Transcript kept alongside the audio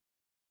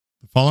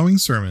following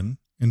sermon,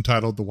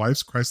 entitled The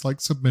Wife's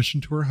Christ-Like Submission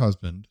to Her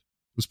Husband,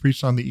 was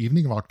preached on the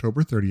evening of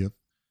October 30th,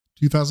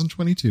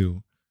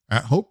 2022,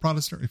 at Hope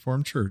Protestant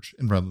Reformed Church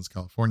in Redlands,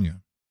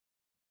 California.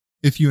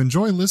 If you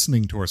enjoy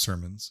listening to our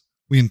sermons,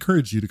 we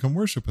encourage you to come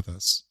worship with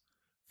us.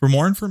 For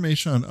more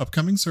information on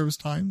upcoming service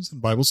times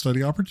and Bible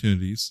study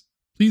opportunities,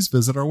 please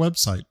visit our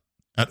website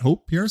at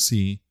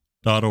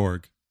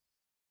hopeprc.org.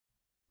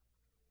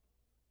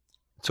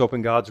 Let's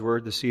open God's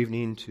Word this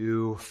evening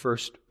to 1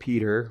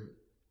 Peter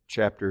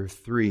chapter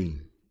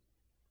 3.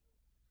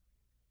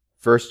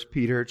 1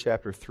 Peter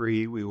chapter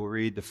 3, we will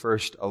read the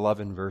first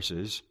 11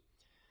 verses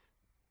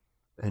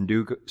and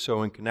do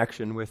so in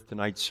connection with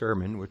tonight's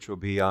sermon, which will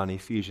be on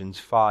Ephesians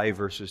 5,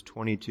 verses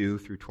 22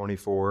 through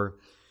 24,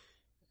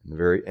 and the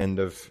very end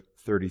of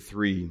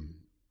 33.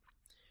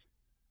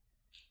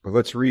 But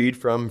let's read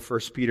from 1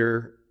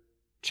 Peter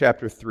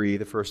chapter 3,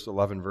 the first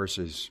 11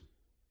 verses.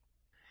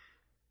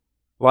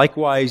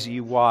 Likewise, ye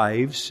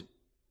wives,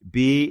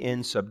 be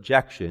in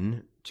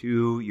subjection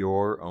to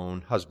your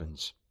own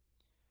husbands,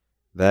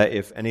 that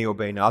if any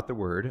obey not the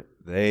word,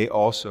 they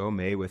also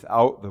may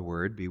without the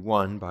word be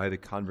won by the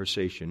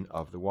conversation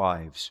of the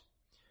wives,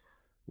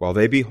 while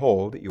they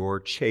behold your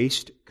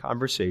chaste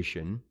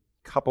conversation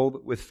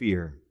coupled with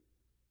fear,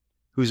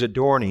 whose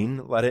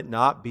adorning let it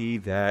not be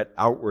that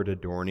outward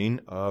adorning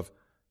of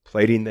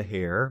plaiting the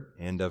hair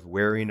and of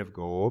wearing of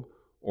gold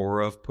or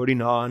of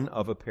putting on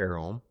of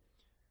apparel,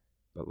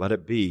 but let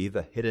it be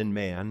the hidden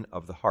man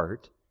of the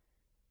heart,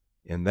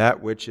 in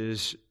that which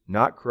is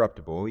not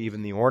corruptible,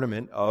 even the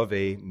ornament of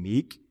a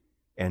meek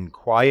and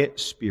quiet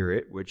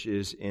spirit, which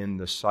is in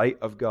the sight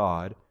of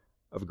God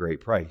of great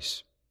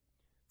price.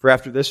 For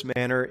after this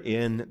manner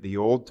in the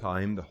old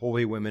time the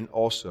holy women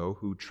also,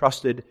 who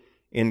trusted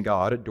in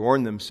God,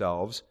 adorned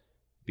themselves,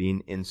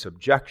 being in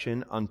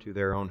subjection unto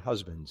their own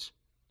husbands,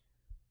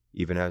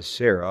 even as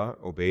Sarah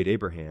obeyed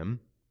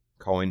Abraham,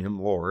 calling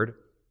him Lord,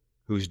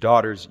 whose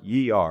daughters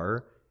ye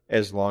are,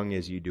 as long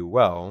as ye do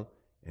well,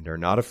 and are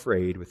not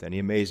afraid with any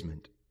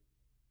amazement.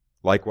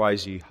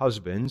 Likewise, ye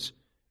husbands,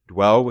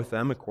 dwell with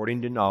them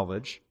according to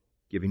knowledge,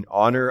 giving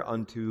honor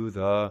unto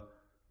the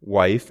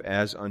wife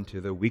as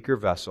unto the weaker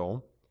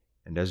vessel,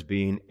 and as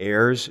being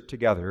heirs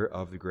together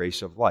of the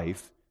grace of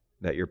life,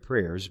 that your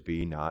prayers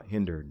be not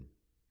hindered.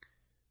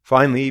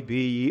 Finally,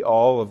 be ye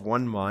all of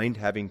one mind,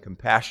 having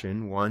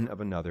compassion one of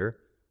another,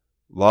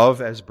 love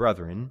as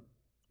brethren,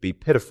 be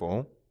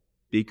pitiful,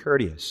 be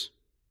courteous,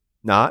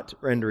 not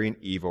rendering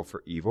evil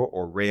for evil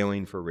or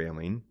railing for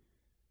railing,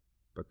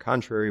 but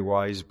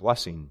contrariwise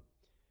blessing,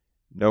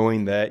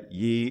 knowing that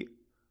ye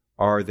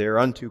are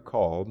thereunto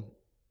called,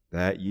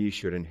 that ye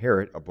should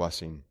inherit a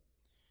blessing.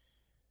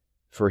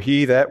 For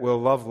he that will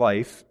love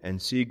life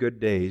and see good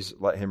days,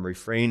 let him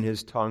refrain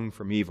his tongue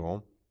from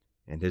evil,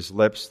 and his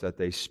lips that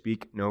they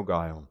speak no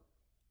guile.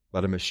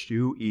 Let him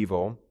eschew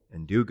evil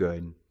and do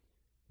good.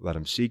 Let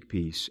him seek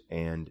peace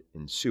and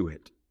ensue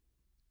it.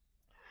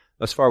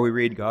 Thus far we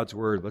read God's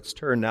Word. Let's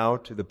turn now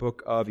to the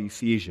book of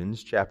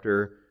Ephesians,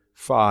 chapter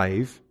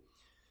 5.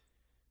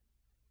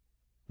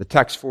 The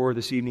text for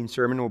this evening's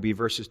sermon will be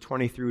verses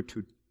 22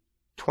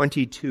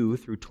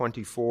 through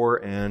 24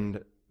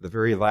 and the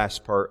very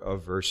last part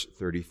of verse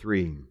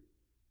 33.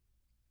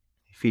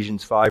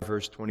 Ephesians 5,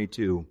 verse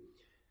 22.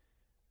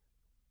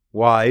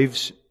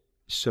 Wives,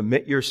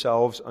 submit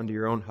yourselves unto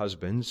your own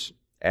husbands,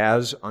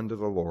 as unto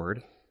the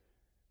Lord.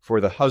 For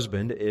the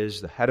husband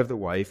is the head of the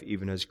wife,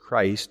 even as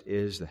Christ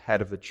is the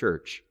head of the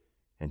church,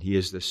 and he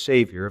is the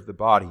Savior of the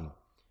body.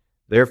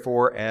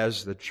 Therefore,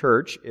 as the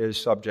church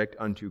is subject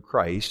unto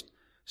Christ,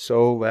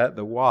 so let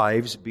the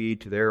wives be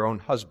to their own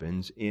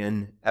husbands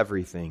in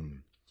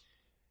everything.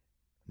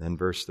 Then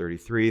verse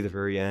 33, the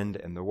very end,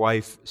 and the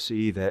wife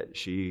see that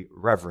she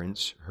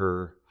reverence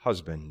her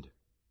husband.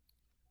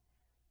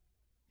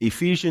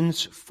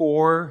 Ephesians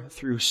 4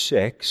 through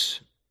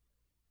 6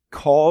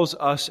 calls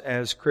us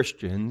as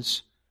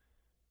Christians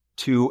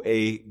to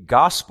a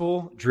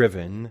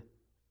gospel-driven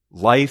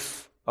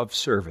life of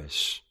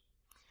service.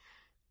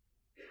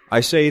 I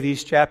say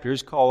these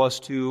chapters call us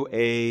to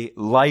a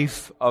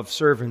life of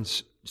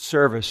service,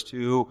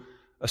 to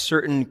a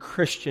certain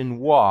Christian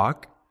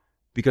walk,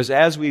 because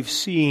as we've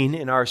seen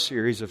in our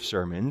series of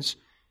sermons,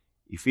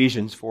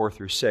 Ephesians 4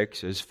 through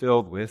 6 is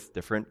filled with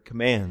different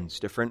commands,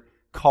 different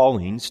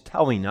callings,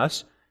 telling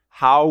us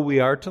how we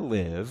are to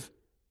live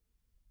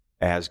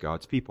as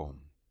God's people.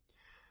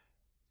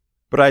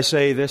 But I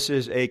say this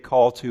is a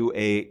call to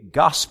a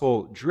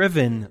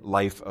gospel-driven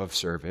life of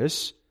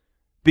service,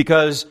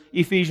 because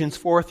Ephesians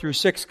 4 through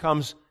 6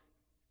 comes,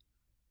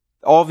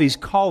 all these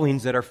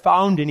callings that are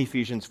found in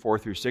Ephesians 4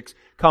 through 6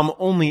 come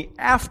only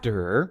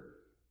after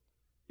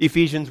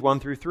Ephesians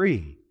 1 through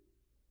 3,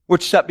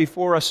 which set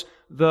before us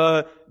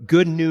the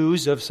good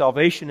news of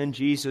salvation in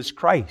Jesus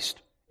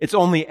Christ. It's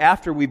only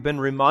after we've been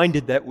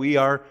reminded that we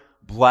are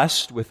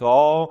blessed with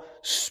all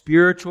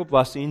spiritual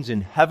blessings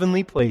in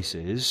heavenly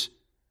places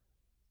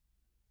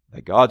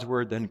that God's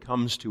Word then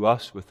comes to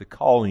us with the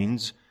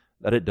callings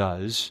that it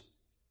does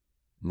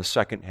in the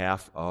second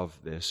half of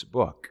this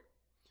book.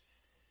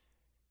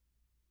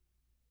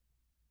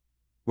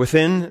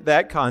 Within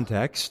that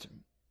context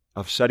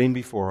of setting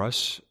before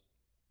us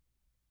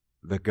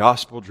the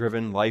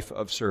gospel-driven life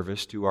of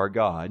service to our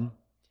God,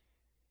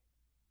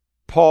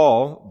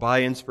 Paul,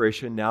 by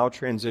inspiration, now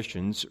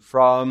transitions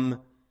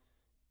from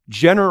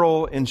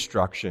general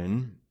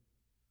instruction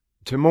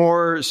to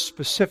more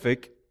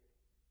specific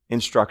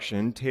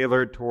instruction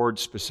tailored towards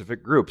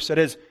specific groups. That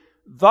is,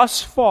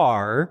 thus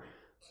far,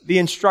 the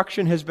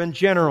instruction has been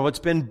general. It's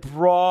been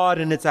broad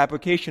in its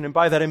application, and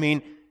by that I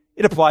mean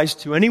it applies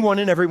to anyone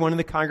and everyone in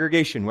the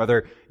congregation,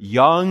 whether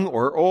young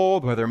or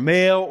old, whether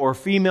male or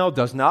female,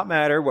 does not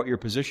matter what your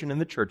position in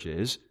the church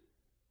is.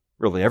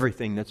 Really,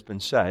 everything that's been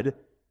said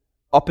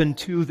up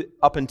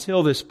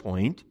until this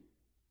point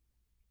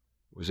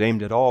was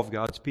aimed at all of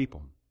God's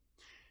people.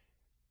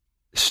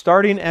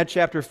 Starting at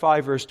chapter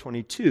 5, verse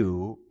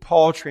 22,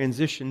 Paul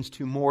transitions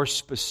to more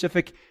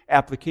specific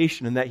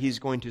application in that he's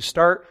going to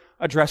start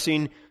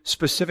addressing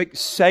specific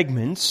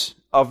segments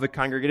of the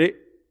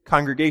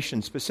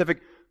congregation,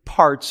 specific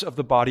parts of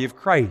the body of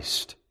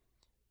Christ.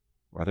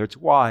 Whether it's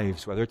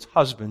wives, whether it's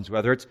husbands,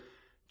 whether it's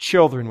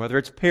children, whether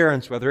it's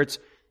parents, whether it's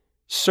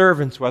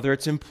servants, whether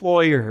it's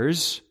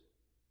employers.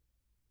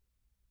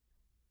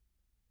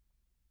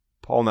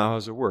 Paul now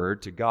has a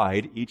word to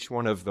guide each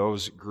one of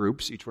those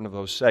groups, each one of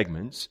those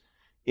segments,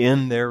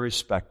 in their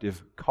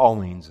respective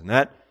callings. And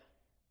that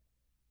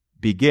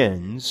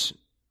begins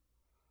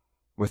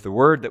with the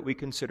word that we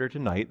consider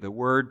tonight, the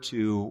word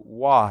to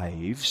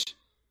wives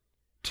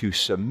to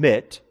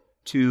submit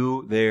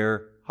to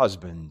their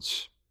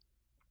husbands.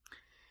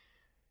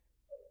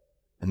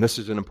 And this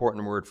is an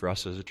important word for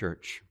us as a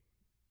church.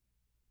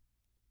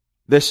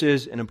 This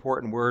is an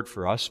important word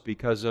for us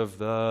because of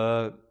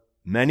the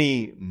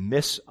many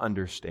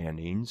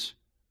misunderstandings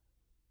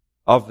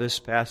of this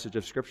passage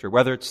of Scripture,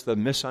 whether it's the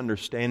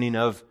misunderstanding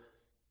of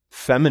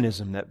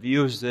feminism that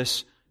views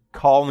this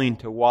calling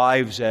to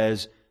wives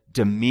as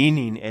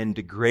demeaning and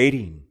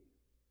degrading,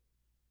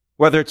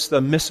 whether it's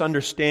the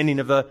misunderstanding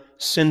of the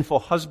sinful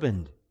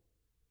husband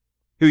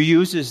who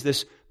uses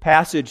this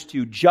passage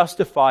to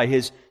justify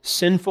his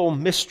sinful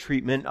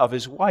mistreatment of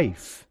his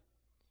wife,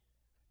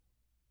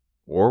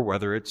 or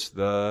whether it's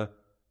the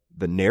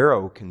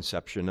narrow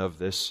conception of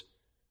this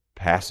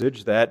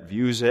passage that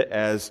views it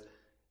as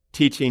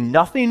teaching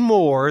nothing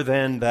more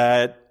than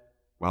that,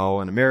 well,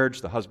 in a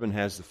marriage, the husband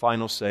has the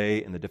final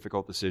say in the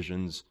difficult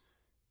decisions,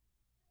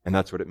 and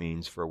that's what it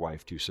means for a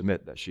wife to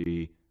submit, that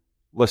she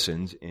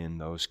listens in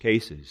those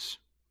cases.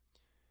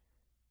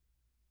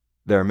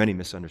 There are many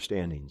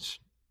misunderstandings,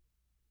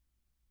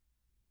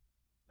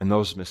 and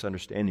those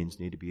misunderstandings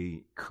need to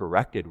be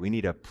corrected. We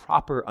need a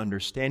proper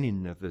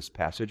understanding of this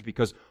passage,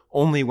 because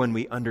only when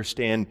we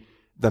understand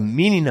the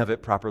meaning of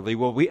it properly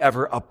will we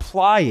ever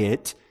apply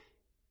it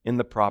in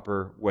the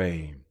proper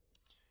way.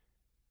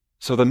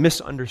 So the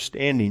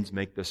misunderstandings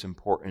make this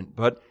important.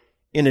 But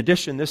in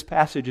addition, this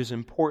passage is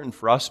important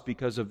for us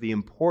because of the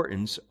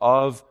importance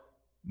of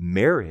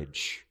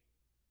marriage.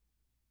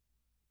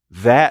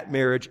 That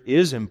marriage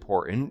is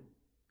important,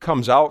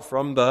 comes out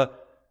from the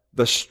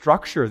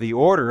structure, the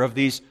order of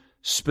these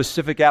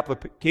specific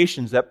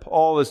applications that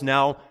Paul is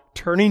now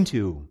turning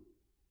to.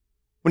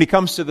 When he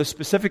comes to the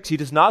specifics, he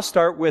does not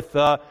start with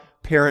the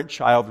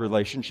parent-child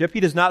relationship.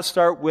 He does not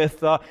start with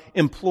the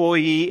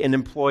employee and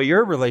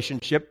employer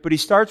relationship, but he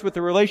starts with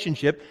the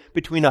relationship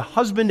between a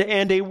husband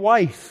and a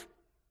wife.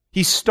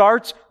 He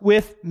starts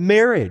with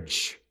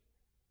marriage,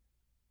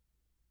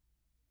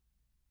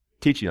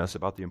 teaching us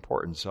about the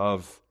importance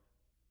of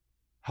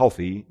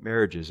healthy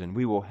marriages. And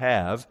we will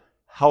have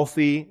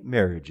healthy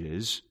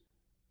marriages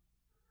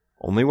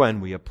only when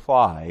we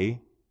apply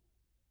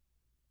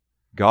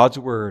God's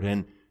Word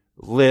and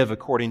live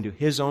according to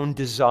His own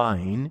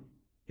design,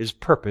 His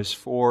purpose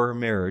for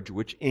marriage,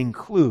 which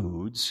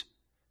includes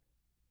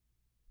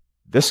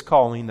this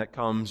calling that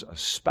comes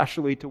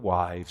especially to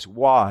wives.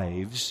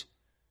 Wives,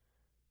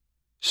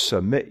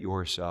 submit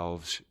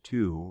yourselves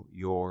to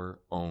your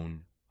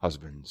own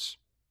husbands.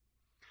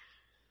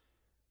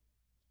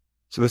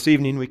 So this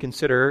evening we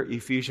consider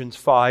Ephesians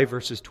 5,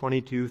 verses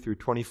 22 through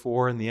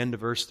 24, and the end of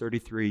verse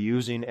 33,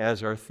 using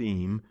as our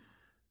theme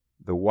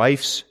the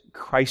wife's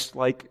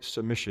Christ-like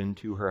submission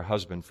to her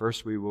husband.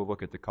 First, we will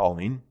look at the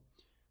calling.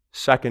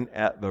 Second,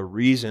 at the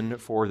reason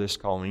for this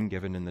calling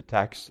given in the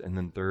text. And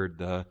then third,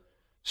 the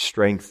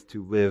strength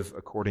to live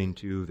according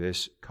to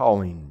this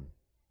calling.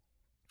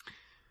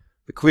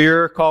 The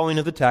clear calling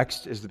of the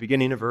text is the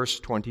beginning of verse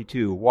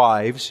 22.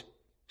 Wives,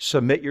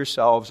 submit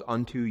yourselves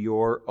unto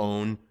your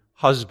own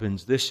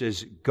husbands. This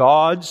is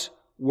God's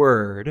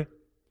word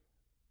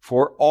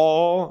for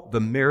all the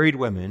married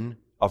women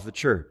of the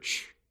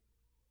church.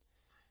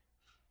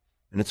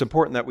 And it's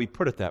important that we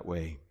put it that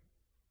way.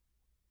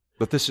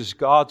 But this is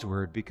God's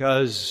word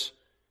because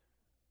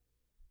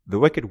the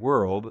wicked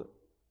world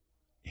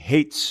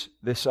hates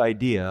this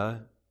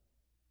idea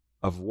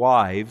of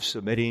wives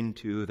submitting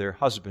to their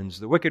husbands.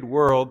 The wicked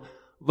world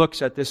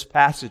looks at this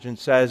passage and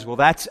says, well,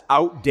 that's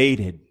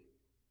outdated.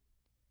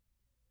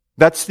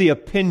 That's the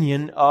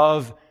opinion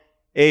of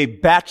a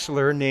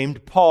bachelor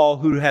named Paul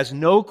who has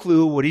no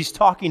clue what he's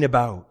talking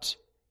about.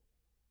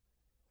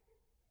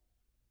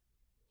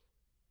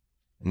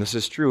 And this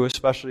is true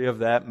especially of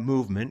that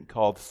movement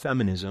called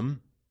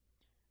feminism,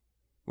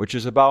 which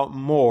is about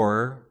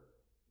more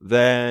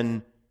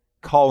than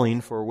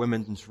calling for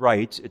women's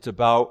rights. It's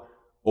about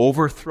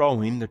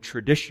overthrowing the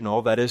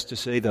traditional, that is to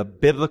say, the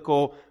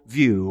biblical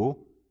view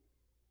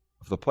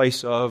of the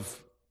place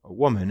of a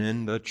woman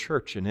in the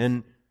church and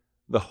in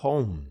the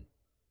home.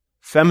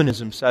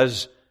 Feminism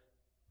says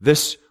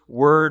this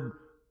word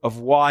of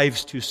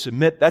wives to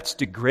submit, that's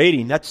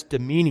degrading, that's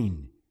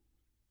demeaning.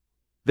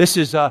 This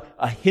is a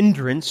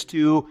hindrance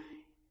to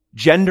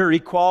gender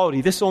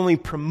equality. This only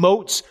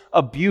promotes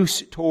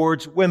abuse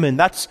towards women.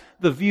 That's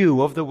the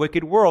view of the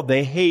wicked world.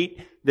 They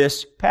hate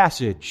this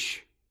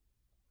passage.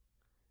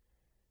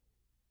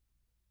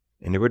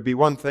 And it would be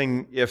one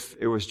thing if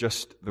it was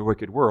just the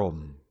wicked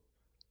world.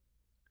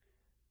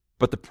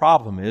 But the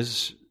problem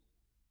is,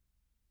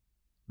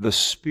 the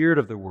spirit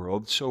of the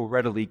world so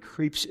readily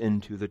creeps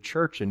into the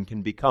church and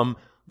can become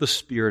the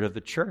spirit of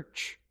the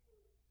church.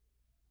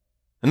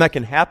 And that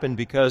can happen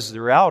because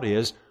the reality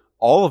is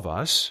all of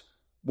us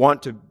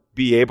want to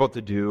be able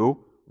to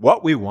do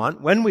what we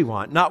want when we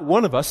want. Not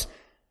one of us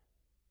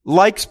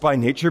likes by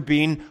nature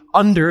being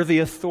under the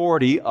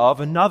authority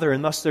of another,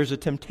 and thus there's a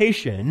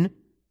temptation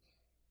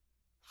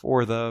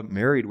for the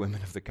married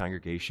women of the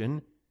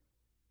congregation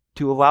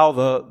to allow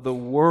the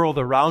world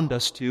around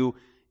us to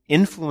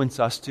influence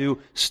us, to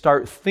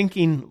start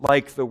thinking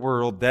like the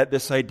world, that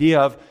this idea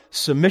of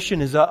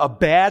submission is a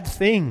bad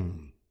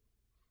thing.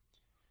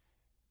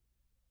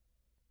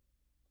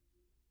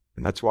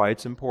 And that's why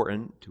it's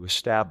important to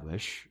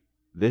establish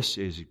this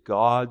is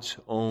God's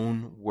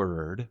own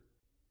word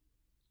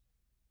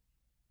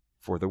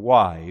for the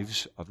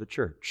wives of the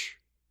church.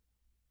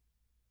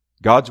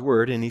 God's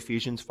word in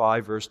Ephesians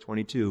 5 verse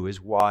 22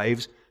 is,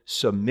 wives,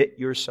 submit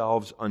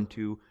yourselves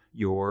unto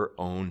your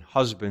own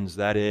husbands.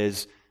 That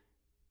is,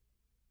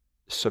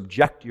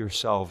 subject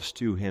yourselves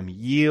to Him.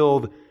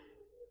 Yield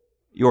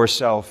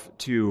yourself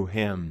to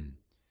Him.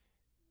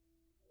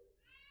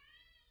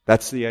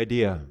 That's the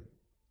idea.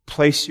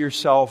 Place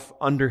yourself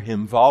under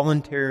Him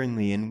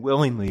voluntarily and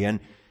willingly. And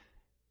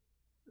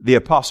the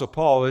Apostle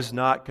Paul is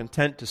not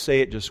content to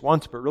say it just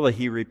once, but really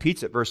he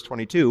repeats it. Verse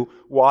 22,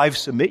 wives,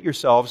 submit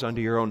yourselves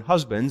unto your own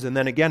husbands. And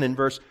then again in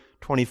verse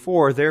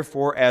 24,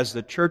 therefore, as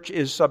the church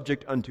is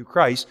subject unto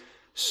Christ,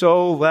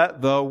 so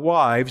let the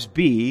wives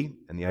be,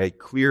 and the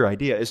clear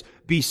idea is,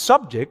 be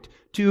subject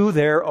to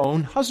their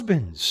own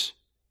husbands.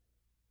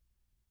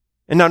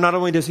 And now not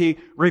only does he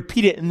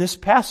repeat it in this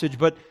passage,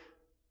 but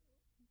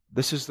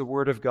this is the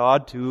word of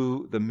God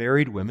to the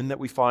married women that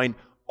we find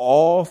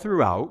all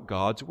throughout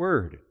God's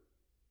word.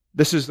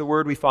 This is the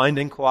word we find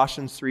in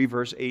Colossians 3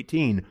 verse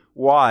 18.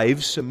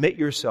 Wives, submit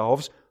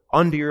yourselves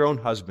unto your own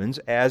husbands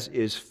as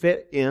is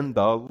fit in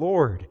the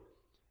Lord.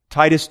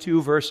 Titus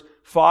 2 verse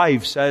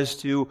 5 says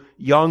to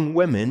young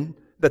women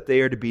that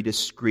they are to be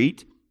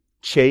discreet,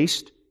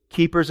 chaste,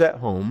 keepers at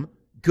home,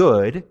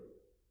 good,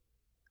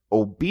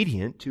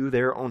 obedient to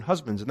their own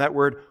husbands. And that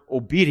word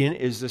obedient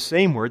is the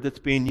same word that's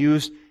being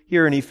used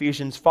here in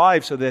Ephesians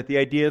 5, so that the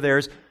idea there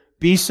is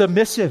be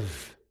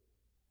submissive.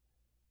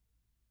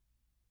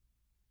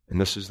 And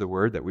this is the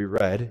word that we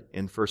read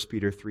in 1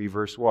 Peter 3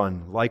 verse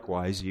 1.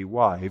 Likewise, ye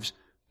wives,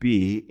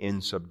 be in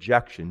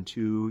subjection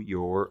to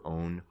your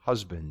own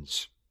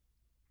husbands.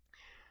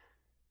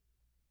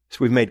 So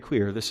we've made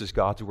clear this is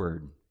God's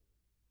word.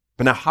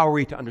 But now how are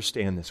we to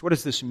understand this? What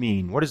does this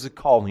mean? What is the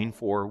calling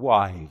for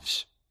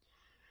wives?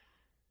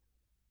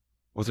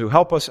 Well, to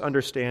help us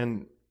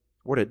understand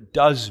what it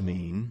does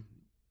mean,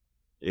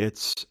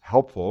 it's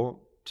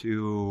helpful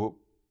to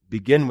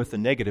begin with the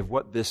negative,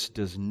 what this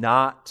does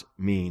not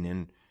mean,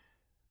 and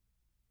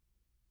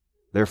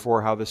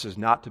therefore how this is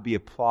not to be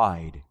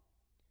applied.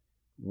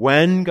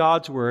 When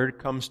God's word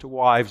comes to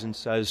wives and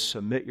says,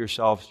 submit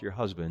yourselves to your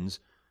husbands,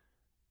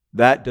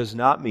 that does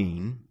not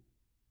mean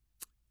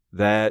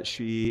that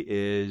she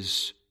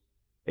is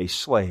a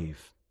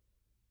slave,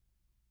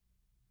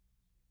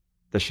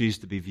 that she's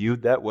to be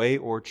viewed that way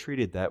or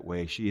treated that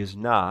way. She is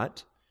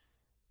not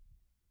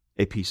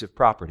a piece of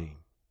property.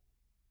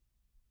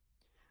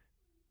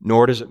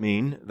 Nor does it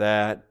mean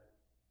that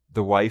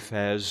the wife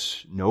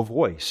has no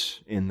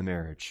voice in the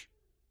marriage,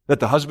 that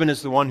the husband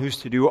is the one who's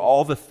to do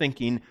all the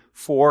thinking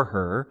for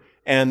her,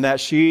 and that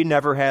she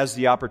never has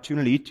the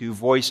opportunity to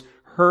voice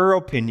her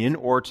opinion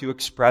or to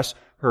express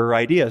her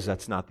ideas.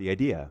 That's not the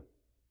idea.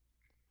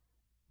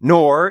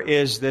 Nor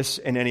is this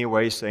in any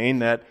way saying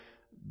that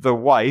the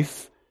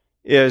wife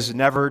is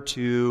never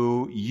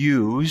to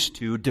use,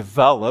 to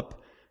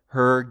develop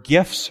her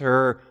gifts,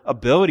 her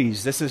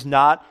abilities. This is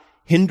not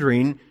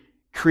hindering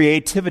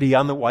creativity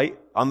on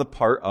the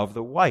part of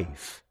the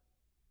wife.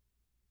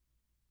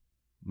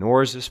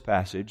 Nor is this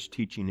passage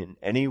teaching in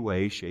any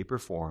way, shape, or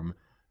form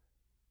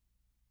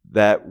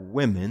that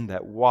women,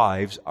 that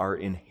wives, are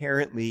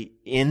inherently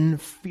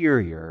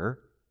inferior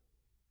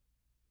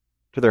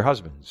to their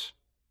husbands.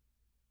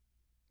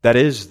 That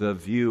is the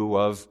view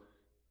of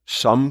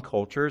some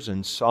cultures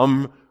and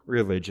some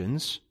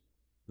religions,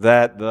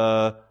 that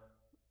the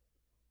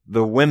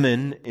the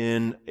women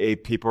in a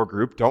people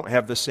group don't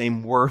have the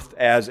same worth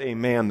as a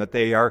man, that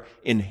they are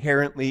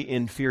inherently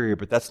inferior,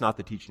 but that's not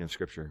the teaching of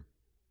Scripture.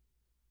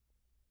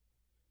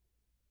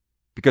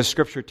 Because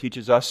Scripture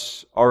teaches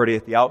us already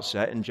at the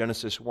outset in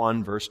Genesis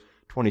 1, verse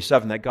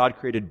 27, that God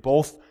created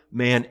both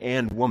man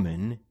and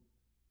woman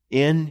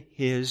in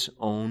His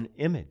own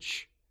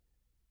image.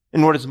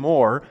 And what is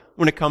more,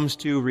 when it comes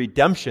to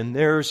redemption,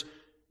 there's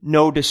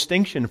no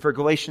distinction. For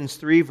Galatians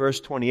 3, verse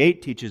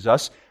 28 teaches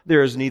us,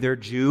 there is neither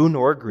Jew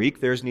nor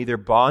Greek, there is neither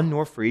bond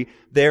nor free,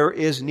 there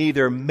is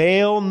neither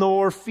male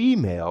nor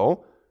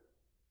female,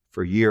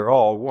 for ye are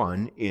all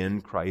one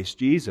in Christ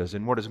Jesus.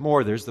 And what is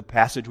more, there's the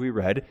passage we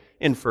read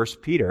in 1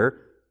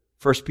 Peter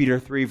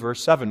 3,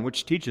 verse 7,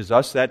 which teaches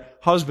us that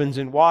husbands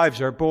and wives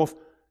are both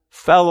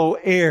fellow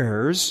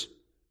heirs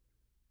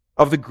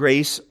of the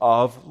grace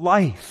of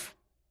life.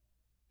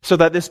 So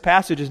that this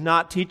passage is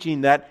not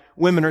teaching that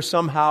women are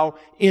somehow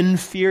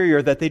inferior,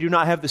 that they do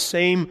not have the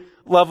same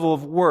level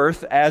of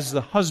worth as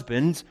the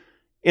husbands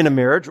in a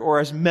marriage or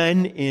as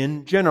men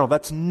in general.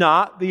 That's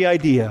not the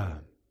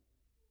idea.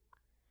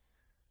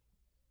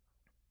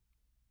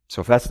 So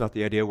if that's not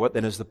the idea, what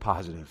then is the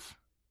positive?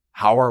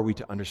 How are we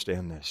to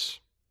understand this?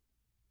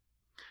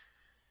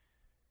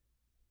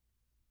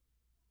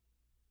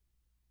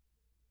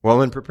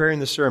 Well, in preparing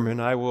the sermon,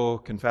 I will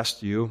confess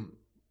to you,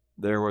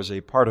 there was a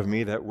part of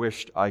me that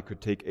wished I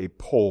could take a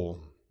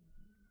poll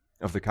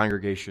of the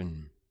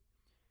congregation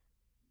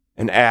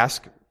and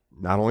ask,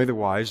 not only the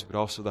wives, but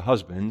also the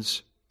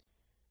husbands,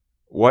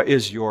 what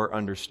is your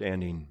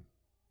understanding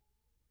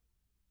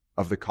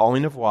of the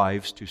calling of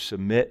wives to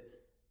submit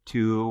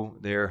to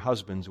their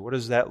husbands? What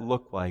does that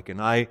look like? And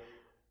a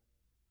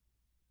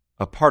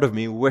part of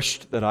me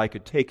wished that I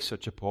could take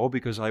such a poll,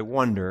 because I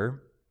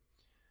wonder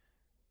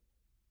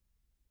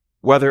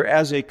whether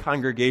as a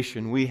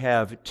congregation we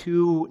have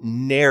too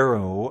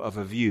narrow of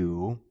a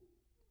view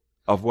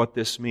of what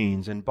this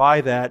means. And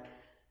by that,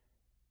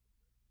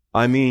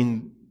 I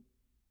mean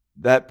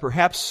that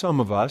perhaps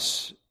some of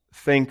us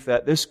think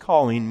that this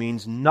calling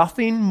means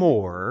nothing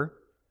more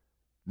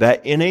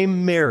that in a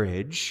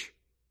marriage,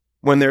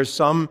 when there's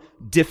some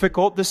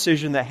difficult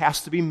decision that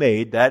has to be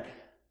made, that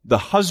the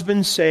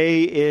husband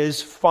say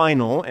is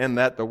final, and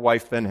that the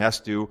wife then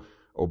has to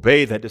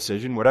obey that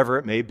decision, whatever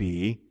it may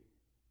be.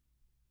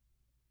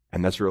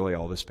 And that's really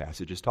all this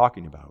passage is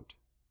talking about.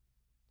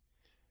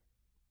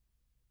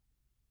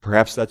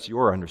 Perhaps that's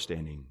your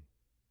understanding.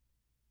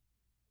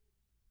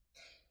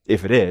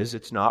 If it is,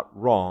 it's not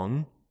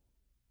wrong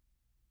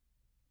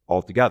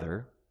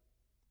altogether.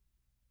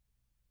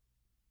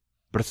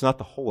 But it's not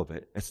the whole of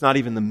it. It's not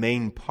even the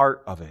main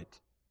part of it.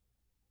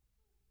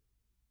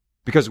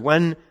 Because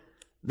when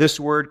this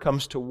word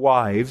comes to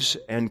wives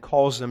and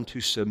calls them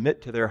to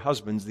submit to their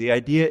husbands, the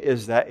idea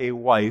is that a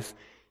wife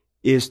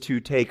is to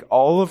take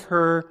all of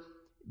her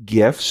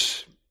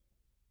gifts,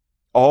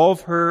 all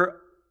of her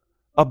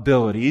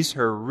abilities,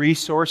 her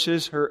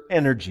resources, her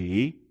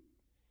energy,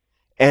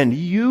 and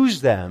use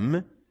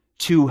them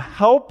to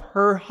help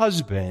her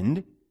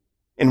husband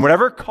in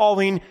whatever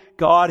calling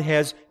God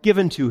has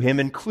given to him,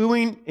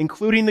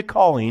 including the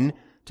calling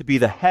to be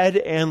the head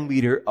and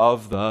leader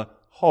of the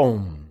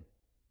home.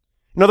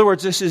 In other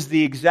words, this is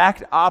the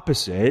exact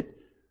opposite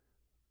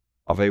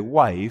of a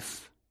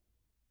wife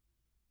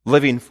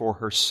living for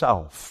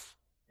herself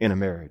in a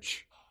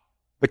marriage.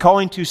 The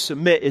calling to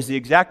submit is the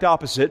exact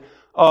opposite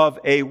of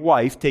a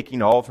wife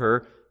taking all of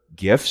her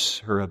gifts,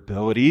 her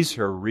abilities,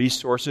 her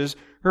resources,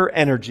 her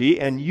energy,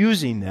 and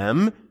using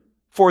them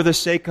for the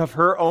sake of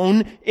her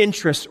own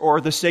interest or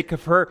the sake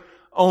of her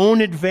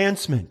own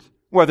advancement,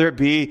 whether it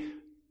be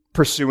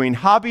pursuing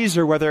hobbies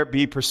or whether it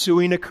be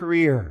pursuing a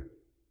career.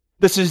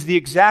 This is the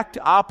exact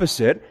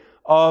opposite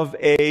of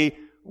a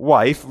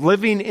wife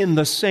living in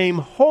the same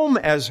home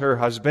as her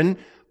husband,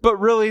 but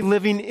really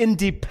living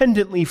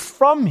independently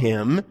from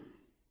him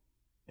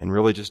and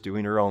really just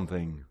doing her own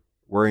thing,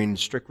 worrying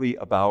strictly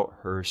about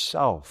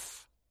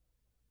herself.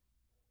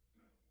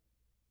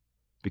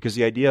 Because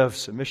the idea of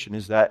submission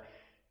is that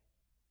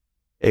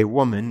a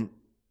woman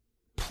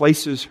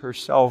places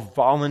herself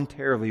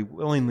voluntarily,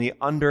 willingly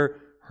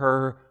under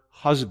her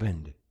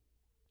husband.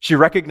 She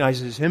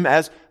recognizes him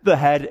as the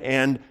head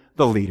and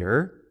the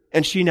leader,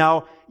 and she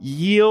now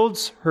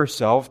yields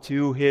herself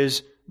to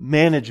his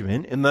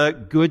management in the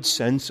good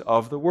sense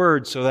of the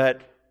word, so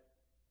that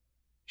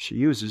she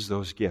uses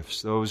those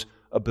gifts, those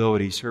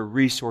abilities, her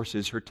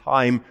resources, her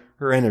time,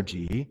 her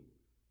energy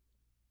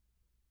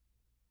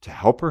to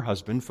help her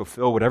husband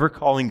fulfill whatever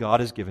calling God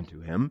has given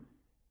to him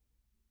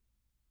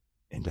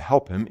and to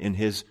help him in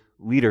his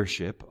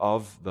leadership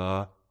of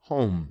the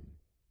home.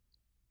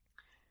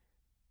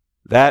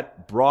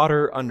 That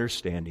broader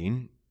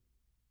understanding,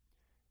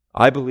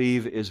 I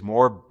believe, is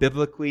more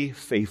biblically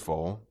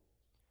faithful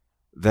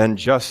than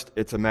just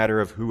it's a matter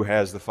of who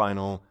has the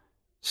final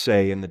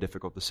say in the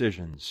difficult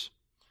decisions.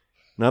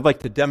 And I'd like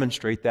to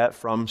demonstrate that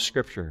from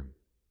Scripture.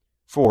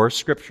 For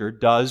Scripture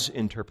does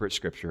interpret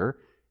Scripture.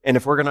 And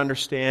if we're going to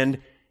understand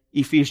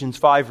Ephesians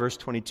 5, verse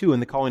 22,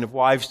 and the calling of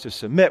wives to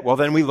submit, well,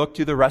 then we look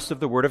to the rest of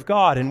the Word of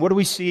God. And what do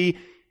we see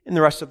in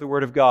the rest of the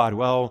Word of God?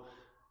 Well,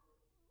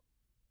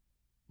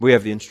 we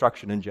have the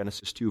instruction in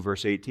Genesis 2,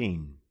 verse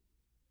 18.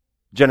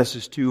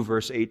 Genesis 2,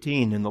 verse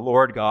 18, and the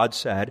Lord God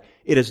said,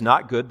 "It is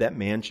not good that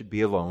man should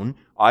be alone.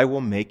 I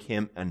will make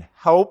him an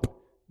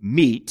help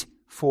meet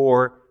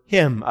for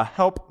him." A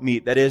help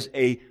meet, that is,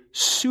 a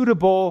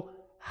suitable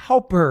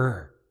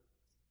helper.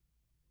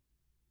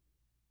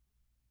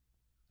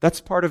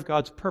 That's part of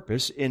God's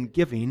purpose in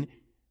giving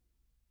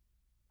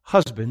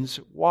husbands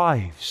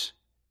wives,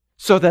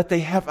 so that they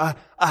have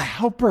a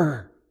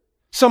helper,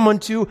 someone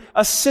to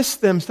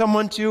assist them,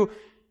 someone to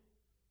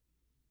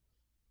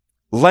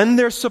lend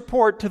their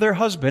support to their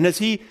husband as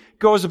he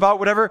goes about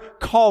whatever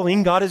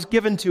calling God has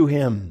given to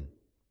him.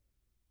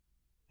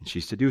 And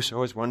she's to do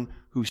so as one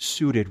who's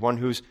suited, one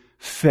who's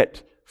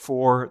fit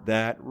for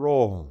that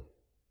role.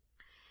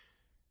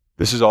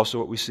 This is also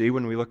what we see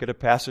when we look at a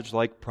passage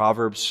like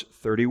Proverbs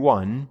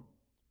 31,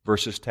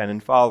 verses 10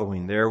 and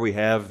following. There we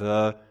have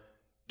the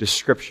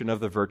description of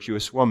the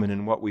virtuous woman,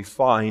 and what we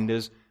find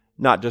is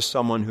not just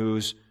someone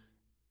who's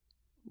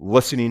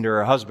listening to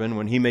her husband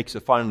when he makes a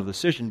final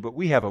decision, but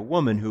we have a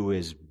woman who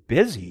is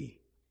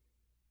busy.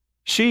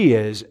 She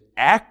is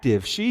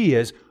active. She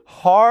is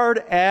hard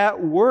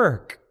at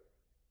work.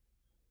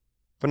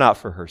 But not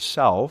for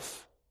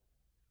herself.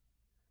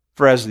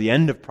 For as the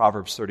end of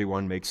Proverbs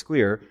 31 makes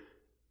clear,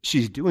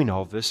 she's doing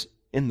all this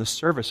in the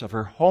service of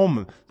her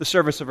home, the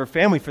service of her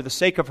family, for the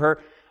sake of her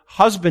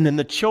husband and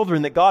the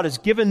children that God has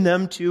given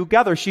them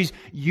together. She's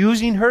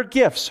using her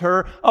gifts,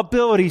 her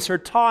abilities, her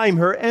time,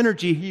 her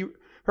energy,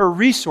 her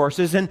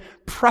resources, and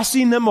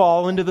pressing them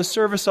all into the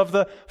service of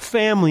the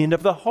family and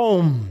of the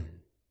home.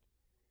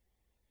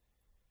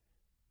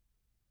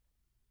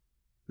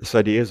 This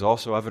idea is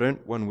also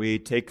evident when we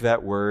take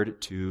that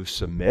word to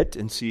submit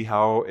and see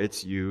how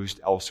it's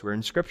used elsewhere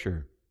in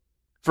Scripture.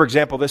 For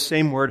example, this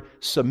same word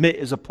submit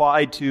is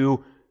applied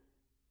to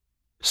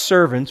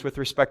servants with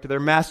respect to their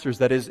masters,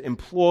 that is,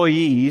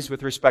 employees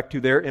with respect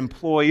to their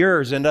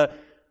employers. And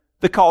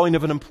the calling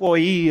of an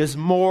employee is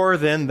more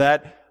than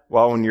that.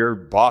 Well, when your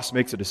boss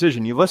makes a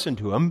decision, you listen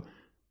to him.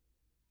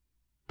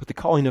 But the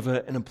calling of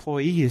an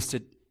employee is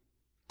to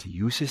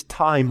use his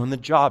time on the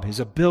job, his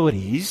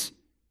abilities,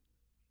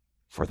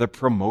 for the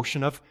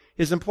promotion of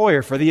his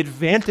employer, for the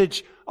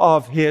advantage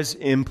of his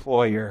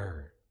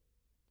employer.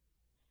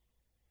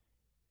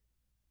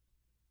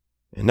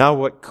 And now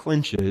what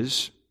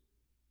clinches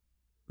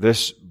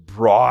this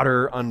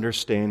broader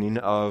understanding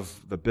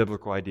of the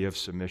biblical idea of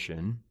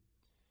submission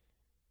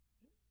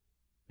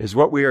is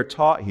what we are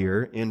taught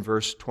here in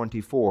verse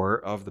 24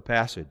 of the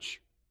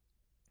passage,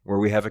 where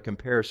we have a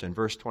comparison.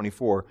 Verse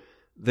 24,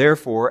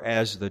 "Therefore,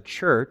 as the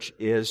church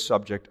is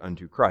subject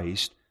unto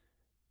Christ,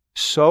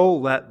 so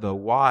let the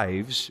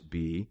wives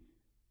be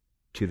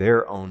to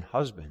their own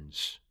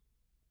husbands."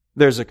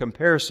 There's a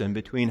comparison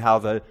between how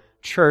the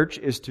church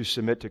is to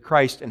submit to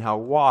Christ and how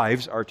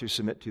wives are to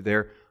submit to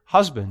their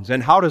husbands.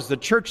 And how does the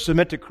church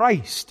submit to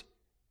Christ?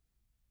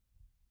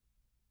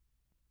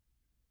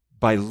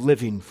 By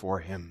living for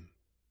Him.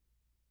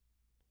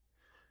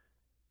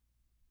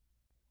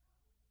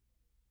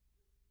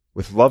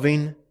 With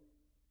loving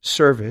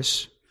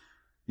service,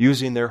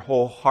 using their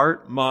whole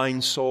heart,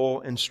 mind,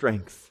 soul, and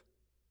strength.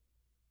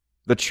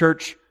 The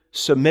church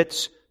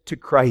submits to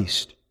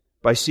Christ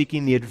by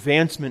seeking the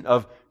advancement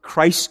of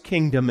Christ's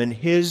kingdom and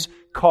His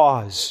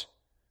cause.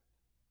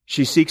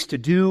 She seeks to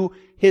do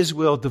His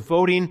will,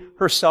 devoting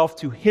herself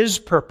to His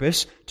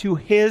purpose, to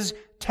His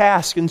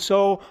task. And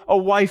so a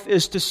wife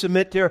is to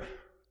submit to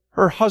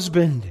her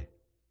husband,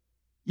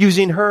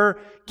 using her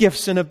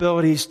gifts and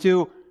abilities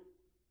to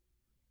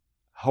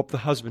help the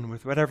husband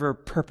with whatever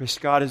purpose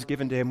God has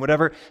given to him,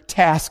 whatever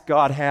task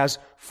God has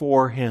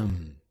for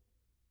him.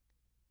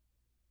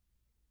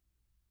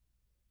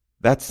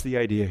 That's the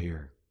idea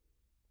here.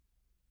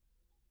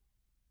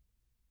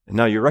 And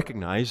now you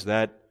recognize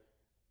that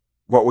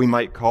what we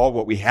might call,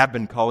 what we have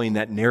been calling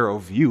that narrow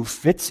view,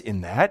 fits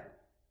in that.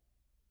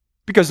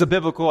 Because the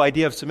biblical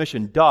idea of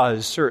submission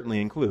does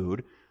certainly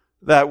include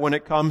that when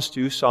it comes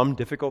to some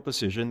difficult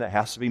decision that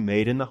has to be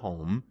made in the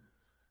home,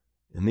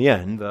 in the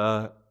end,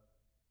 the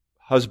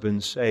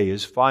husband's say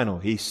is final.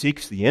 He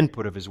seeks the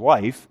input of his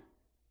wife.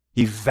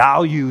 He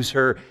values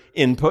her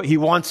input. He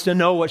wants to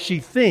know what she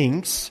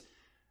thinks.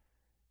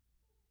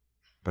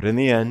 But in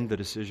the end, the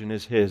decision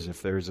is his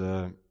if there's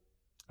a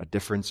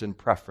difference in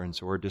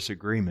preference or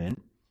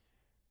disagreement.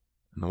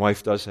 And the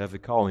wife does have the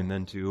calling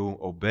then to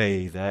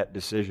obey that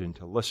decision,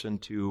 to listen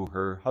to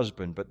her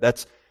husband. But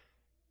that's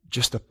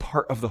just a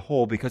part of the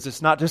whole, because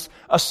it's not just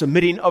a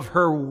submitting of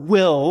her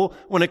will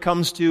when it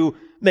comes to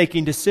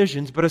making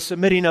decisions, but a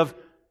submitting of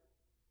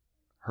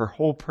her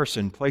whole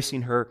person,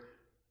 placing her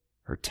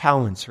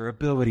talents, her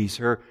abilities,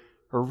 her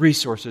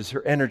resources,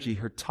 her energy,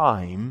 her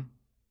time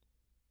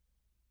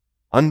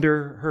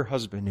under her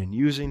husband and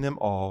using them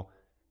all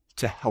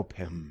to help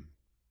him.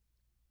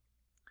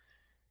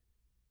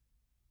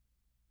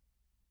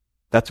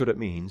 That's what it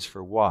means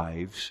for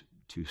wives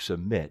to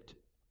submit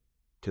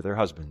to their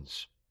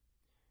husbands.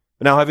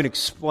 But now, having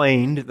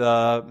explained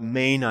the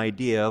main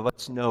idea,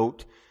 let's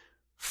note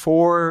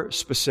 4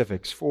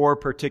 specifics, 4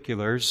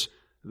 particulars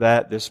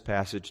that this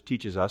passage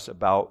teaches us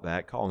about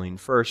that calling.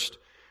 First,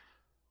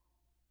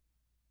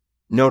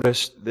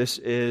 notice this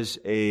is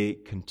a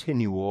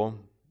continual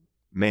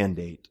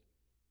mandate.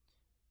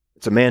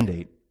 It's a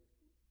mandate.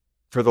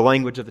 For the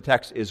language of the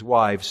text is,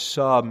 wives,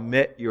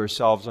 submit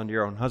yourselves unto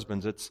your own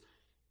husbands. It's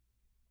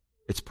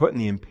put in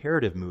the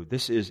imperative mood.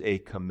 This is a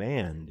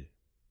command.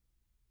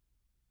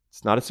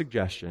 It's not a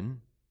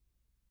suggestion.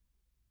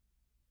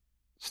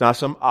 It's not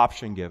some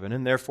option given,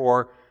 and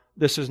therefore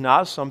this is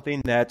not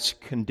something that's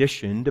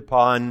conditioned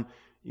upon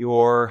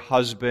your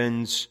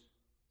husband's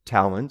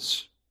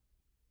talents,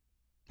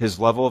 his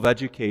level of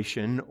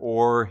education,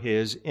 or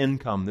his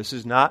income. This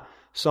is not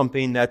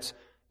something that's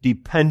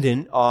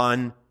dependent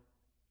on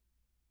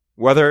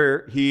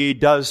whether he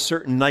does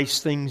certain nice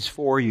things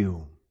for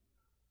you.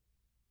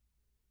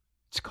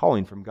 It's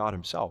calling from God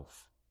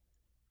Himself.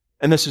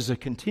 And this is a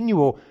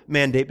continual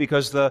mandate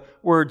because the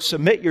word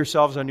submit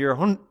yourselves unto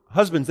your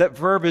husbands, that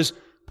verb is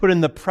put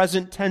in the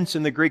present tense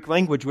in the Greek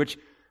language, which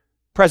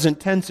present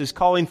tense is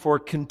calling for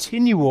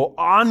continual,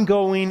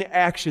 ongoing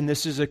action.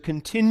 This is a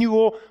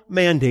continual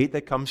mandate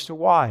that comes to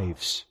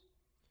wives.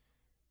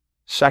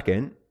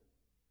 Second,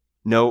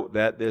 note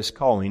that this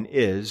calling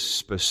is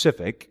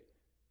specific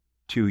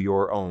to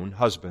your own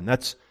husband.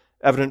 That's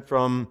evident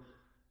from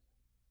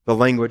the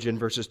language in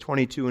verses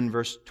 22 and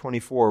verse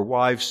 24.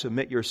 Wives,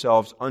 submit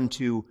yourselves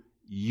unto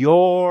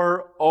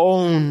your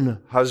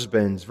own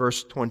husbands.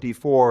 Verse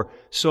 24.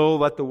 So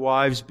let the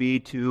wives be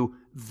to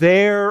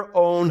their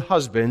own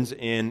husbands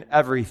in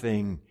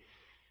everything.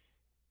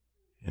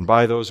 And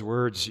by those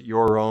words,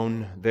 your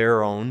own,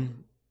 their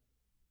own,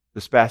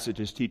 this passage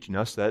is teaching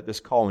us that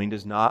this calling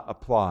does not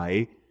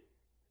apply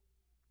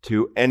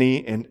to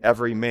any and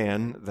every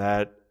man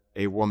that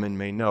a woman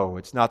may know.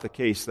 It's not the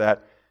case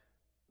that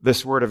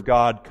this word of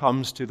God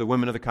comes to the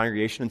women of the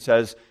congregation and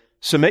says,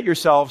 submit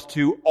yourselves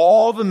to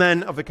all the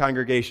men of the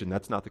congregation.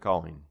 That's not the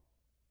calling.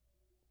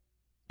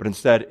 But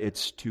instead,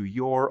 it's to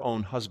your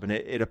own husband.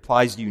 It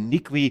applies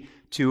uniquely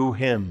to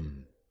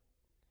him.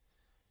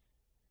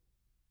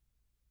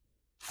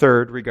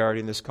 Third,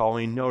 regarding this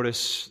calling,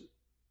 notice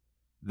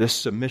this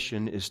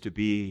submission is to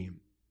be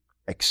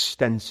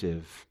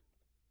extensive.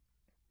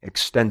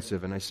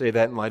 Extensive. And I say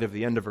that in light of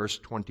the end of verse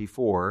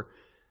 24.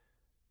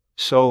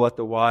 So let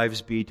the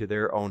wives be to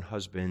their own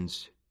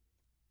husbands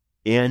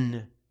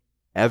in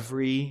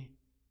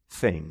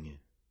everything.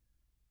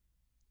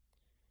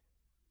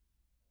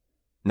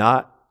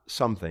 Not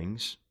some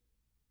things,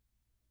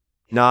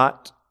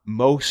 not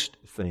most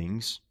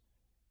things,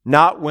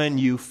 not when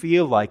you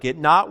feel like it,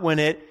 not when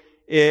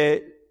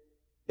it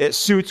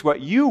suits what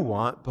you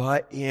want,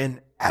 but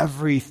in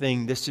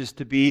everything. This is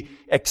to be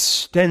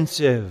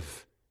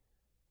extensive.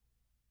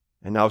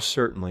 And now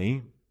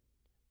certainly,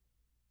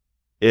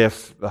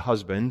 if the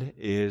husband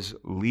is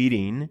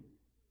leading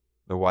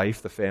the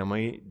wife, the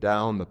family,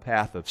 down the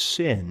path of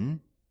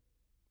sin,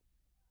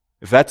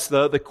 if that's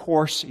the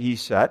course he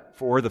set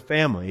for the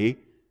family,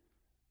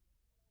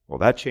 well,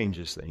 that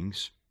changes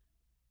things.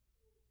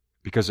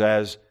 Because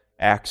as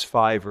Acts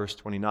 5 verse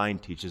 29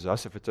 teaches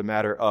us, if it's a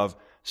matter of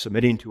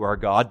submitting to our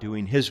God,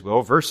 doing His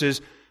will, versus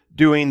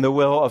doing the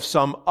will of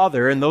some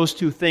other, and those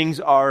two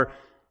things are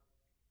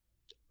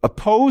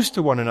opposed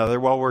to one another,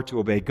 well, we're to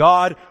obey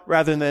God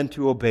rather than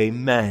to obey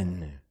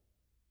men.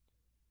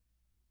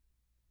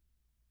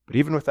 But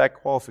even with that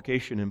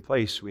qualification in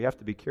place, we have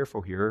to be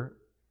careful here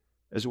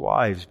as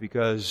wives,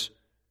 because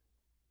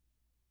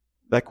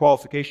that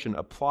qualification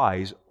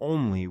applies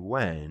only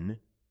when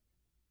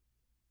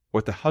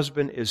what the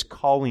husband is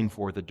calling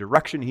for, the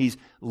direction he's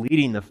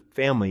leading the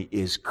family,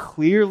 is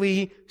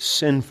clearly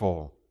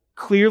sinful,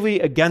 clearly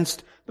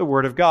against the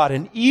Word of God.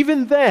 And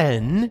even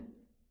then,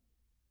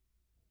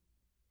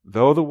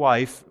 though the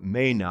wife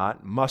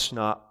must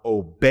not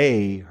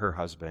obey her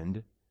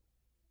husband,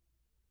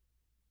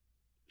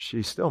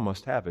 she still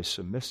must have a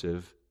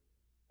submissive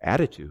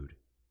attitude.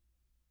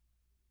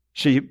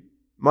 She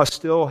must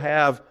still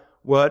have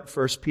what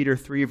 1 Peter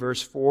 3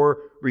 verse 4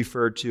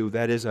 referred to,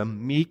 that is a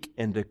meek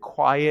and a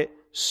quiet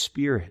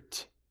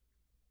spirit.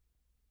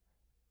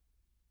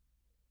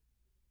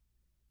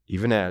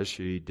 Even as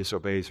she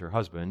disobeys her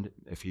husband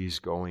if he's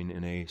going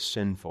in a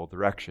sinful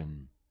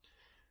direction.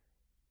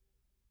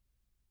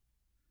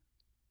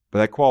 But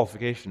that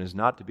qualification is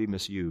not to be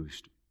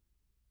misused.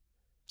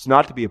 It's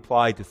not to be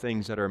applied to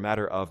things that are a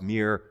matter of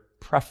mere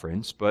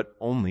preference, but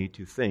only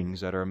to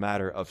things that are a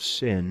matter of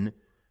sin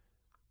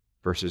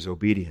versus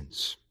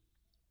obedience.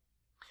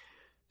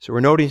 So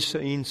we're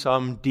noticing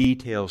some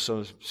details,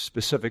 some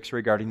specifics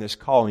regarding this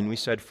calling. We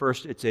said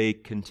first, it's a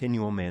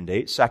continual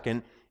mandate.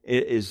 Second,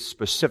 it is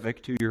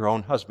specific to your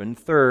own husband.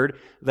 Third,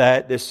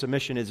 that this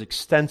submission is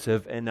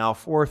extensive. And now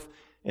fourth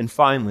and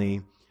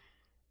finally,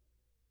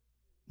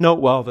 note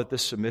well that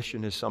this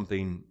submission is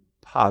something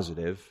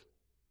positive,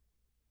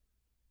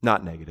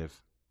 not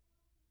negative.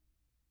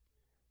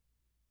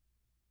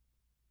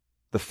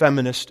 The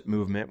feminist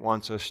movement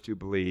wants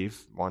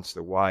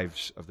the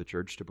wives of the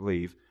church to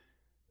believe,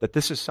 that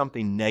this is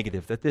something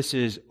negative, that this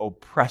is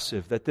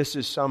oppressive, that this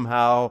is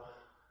somehow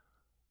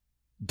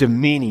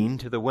demeaning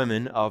to the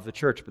women of the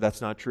church, but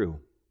that's not true.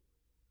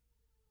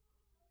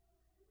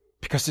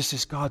 Because this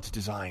is God's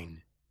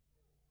design,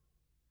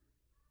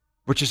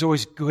 which is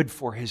always good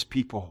for His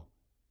people.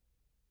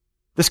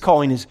 This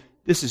calling is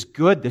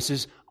good, this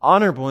is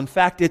honorable. In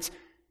fact, it's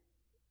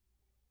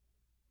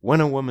when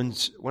a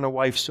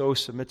wife so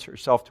submits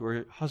herself to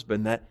her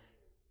husband that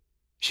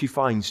she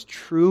finds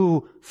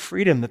true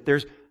freedom, that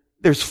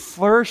there's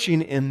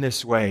flourishing in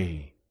this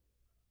way.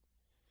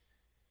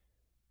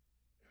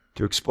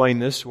 To explain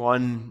this,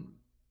 one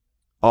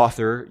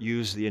author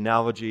used the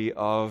analogy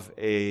of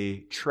a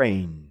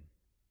train.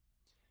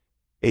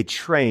 A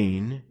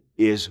train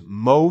is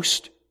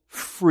most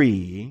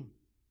free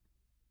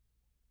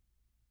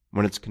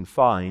when it's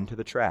confined to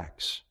the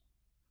tracks.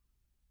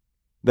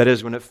 That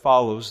is, when it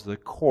follows the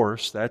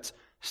course that's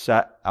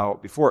set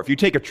out before. If you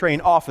take a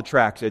train off the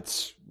tracks,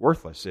 it's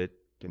worthless. It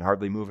can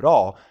hardly move at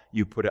all.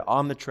 You put it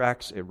on the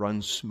tracks, it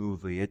runs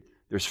smoothly.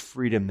 There's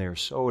freedom there.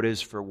 So it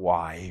is for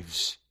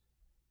wives.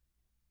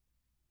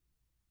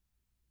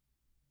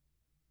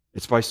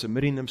 It's by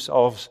submitting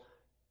themselves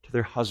to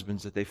their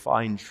husbands that they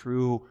find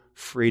true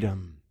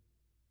freedom.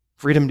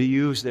 Freedom to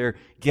use their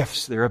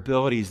gifts, their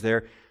abilities,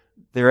 their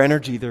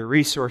energy, their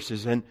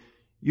resources, and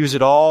use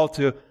it all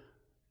to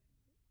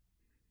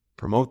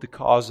promote the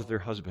cause of their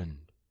husband,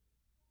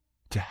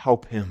 to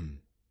help him.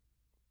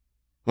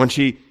 When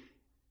she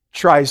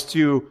tries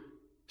to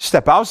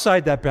step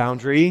outside that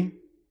boundary,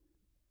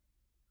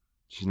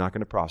 she's not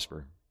going to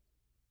prosper.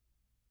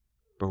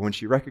 But when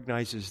she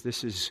recognizes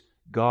this is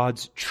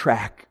God's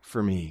track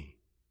for me,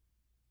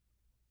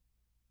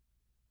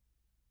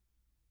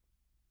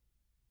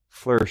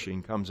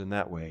 flourishing comes in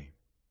that way.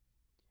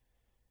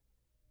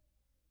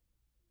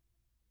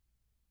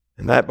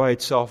 And that by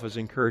itself is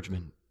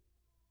encouragement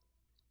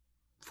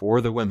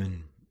for the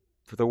women,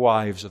 for the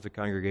wives of the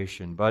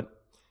congregation.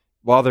 But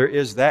while there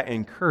is that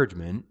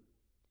encouragement,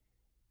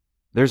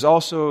 there's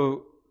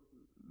also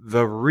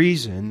the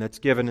reason that's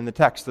given in the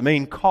text. The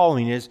main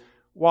calling is,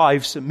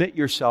 wives, submit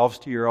yourselves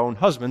to your own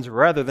husbands,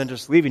 rather than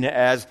just leaving it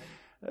as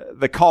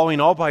the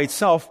calling all by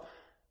itself.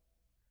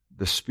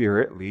 The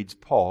Spirit leads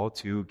Paul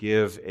to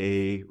give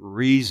a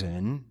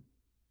reason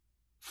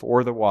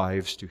for the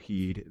wives to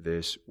heed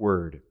this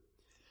word.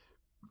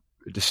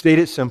 To state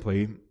it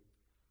simply,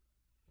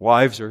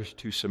 wives are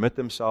to submit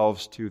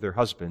themselves to their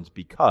husbands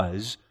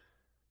because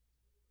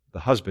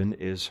the husband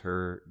is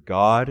her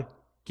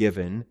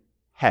God-given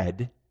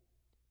head,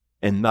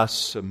 and thus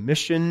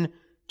submission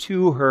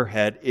to her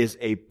head is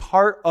a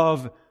part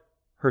of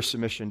her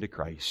submission to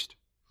Christ.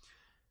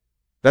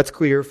 That's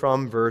clear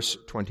from verse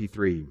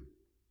 23.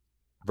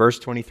 Verse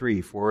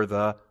 23, for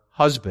the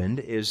husband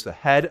is the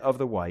head of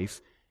the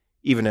wife,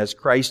 even as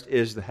Christ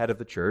is the head of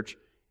the church,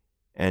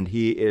 and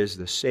He is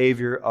the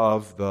Savior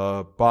of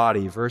the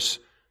body. Verse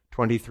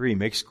 23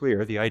 makes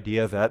clear the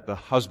idea that the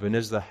husband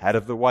is the head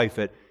of the wife.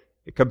 It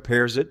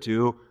compares it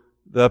to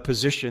the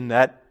position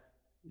that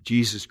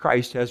Jesus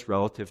Christ has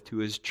relative to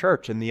His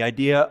church. And the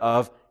idea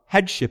of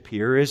headship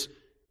here is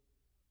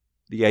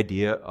the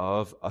idea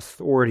of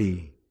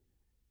authority.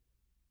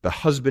 The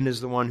husband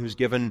is the one who's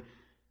given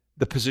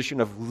the position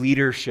of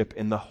leadership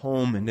in the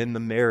home and in the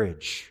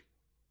marriage.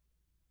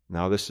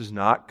 Now, this does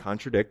not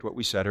contradict what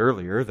we said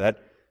earlier,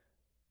 that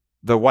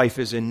the wife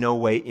is in no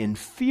way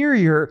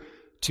inferior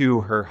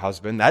to her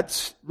husband.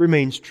 That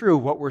remains true.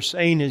 What we're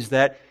saying is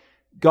that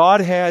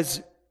God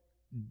has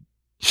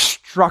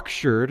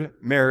structured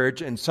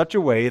marriage in such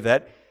a way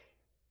that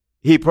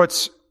He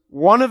puts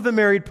one of the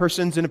married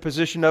persons in a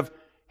position of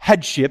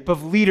headship,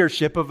 of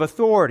leadership, of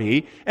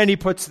authority, and He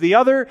puts the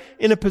other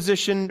in a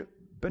position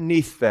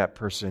beneath that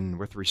person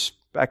with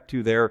respect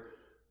to their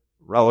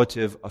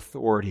relative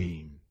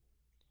authority.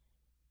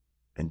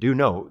 And do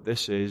note,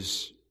 this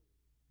is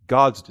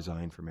God's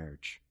design for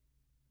marriage.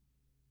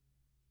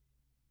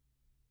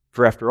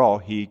 For after all,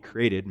 He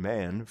created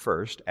man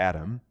first,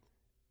 Adam,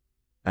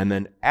 and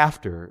then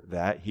after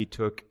that, He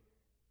took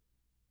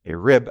a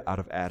rib out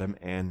of Adam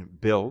and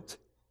built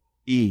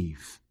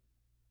Eve.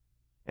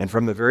 And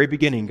from the very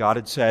beginning, God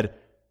had said,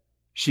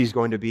 she's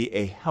going to be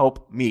a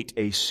helpmeet,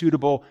 a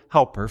suitable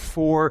helper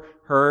for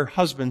her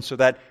husband, so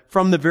that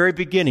from the very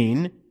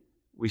beginning,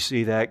 we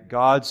see that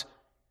God's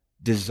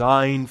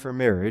design for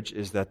marriage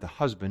is that the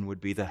husband would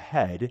be the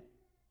head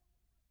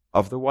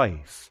of the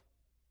wife.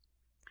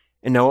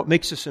 And now what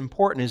makes this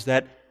important is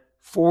that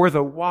for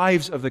the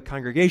wives of the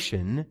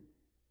congregation,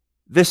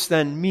 this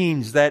then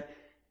means that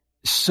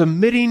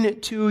submitting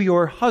to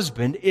your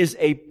husband is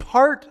a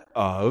part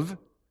of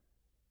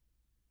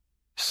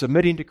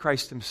submitting to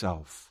Christ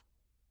Himself.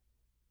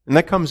 And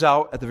that comes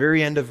out at the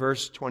very end of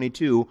verse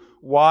 22.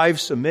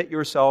 Wives, submit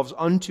yourselves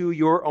unto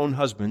your own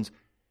husbands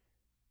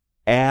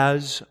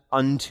as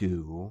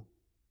unto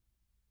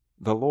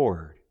the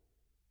Lord.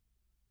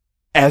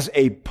 As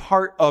a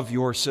part of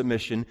your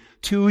submission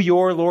to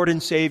your Lord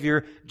and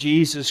Savior,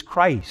 Jesus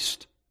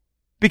Christ.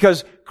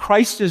 Because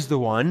Christ is the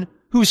one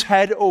who's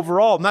head over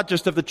all, not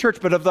just of the church,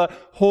 but of the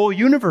whole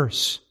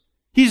universe.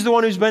 He's the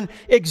one who's been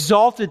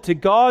exalted to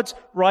God's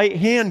right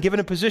hand, given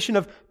a position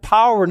of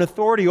power and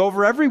authority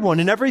over everyone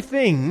and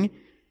everything,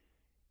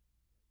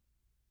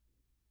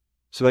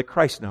 so that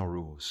Christ now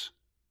rules.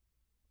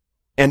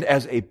 And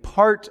as a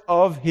part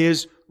of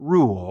His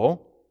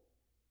rule,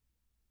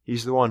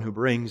 He's the one who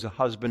brings a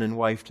husband and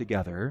wife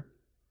together,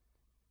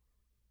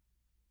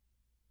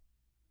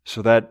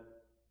 so that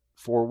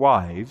for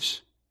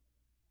wives,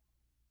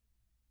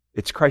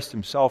 it's Christ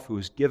Himself who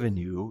has given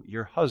you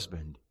your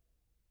husband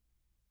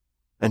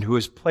and who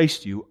has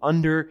placed you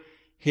under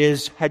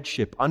His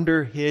headship,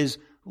 under His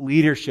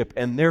leadership,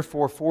 and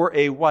therefore for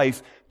a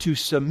wife to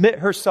submit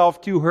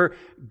herself to her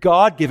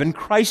God-given,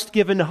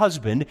 Christ-given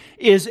husband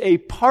is a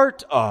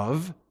part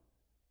of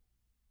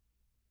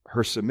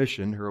her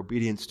submission, her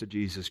obedience to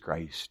Jesus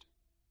Christ.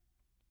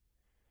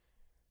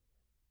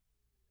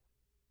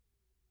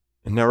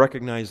 And now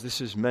recognize this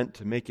is meant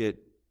to make it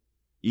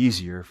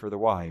easier for the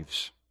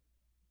wives.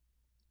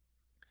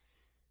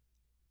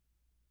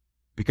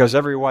 Because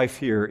every wife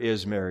here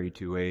is married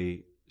to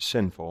a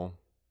sinful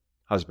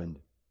husband.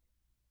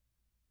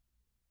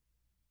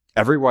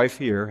 Every wife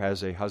here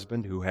has a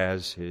husband who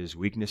has his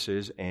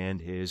weaknesses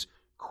and his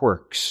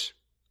quirks.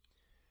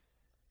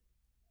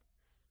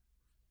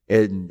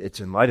 And it's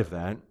in light of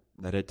that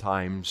at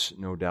times,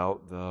 no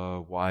doubt,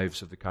 the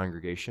wives of the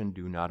congregation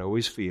do not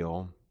always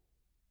feel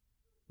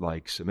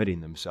like submitting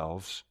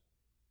themselves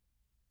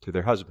to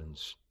their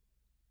husbands.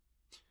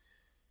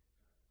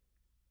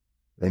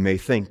 They may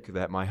think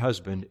that my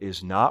husband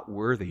is not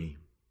worthy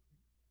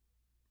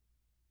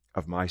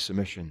of my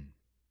submission.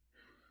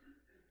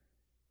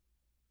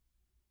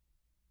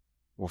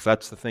 Well, if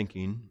that's the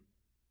thinking,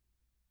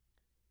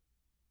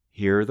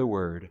 hear the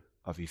word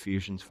of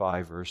Ephesians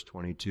 5, verse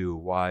 22.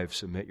 Wives,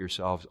 submit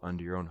yourselves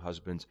unto your own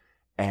husbands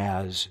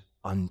as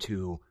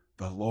unto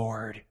the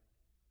Lord.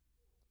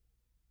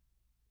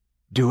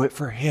 Do it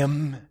for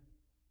Him.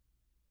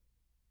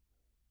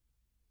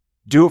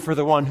 Do it for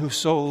the one who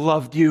so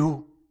loved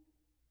you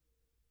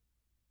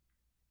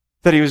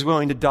that He was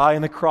willing to die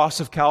on the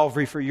cross of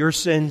Calvary for your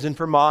sins and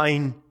for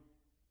mine,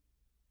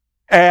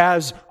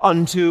 as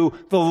unto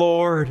the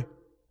Lord,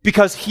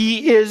 because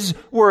He is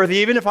worthy.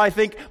 Even if I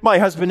think my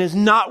husband is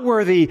not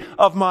worthy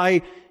of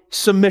my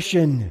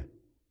submission,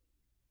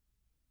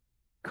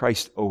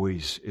 Christ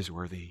always is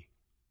worthy.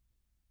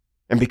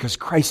 And because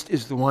Christ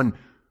is the one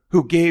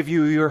who gave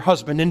you your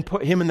husband and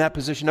put him in that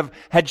position of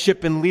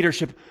headship and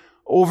leadership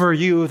over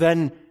you,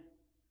 then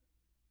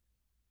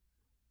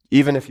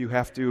even if you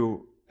have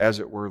to, as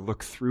it were,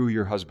 look through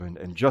your husband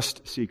and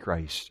just see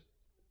Christ,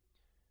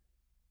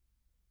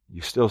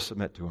 you still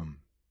submit to Him.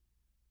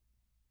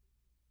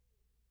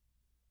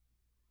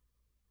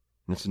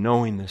 And it's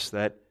knowing this,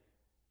 that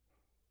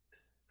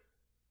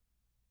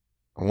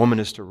a woman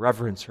is to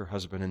reverence her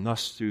husband and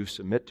thus to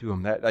submit to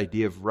him. That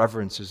idea of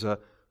reverence is a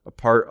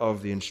part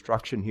of the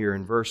instruction here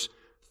in verse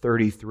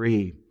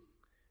 33.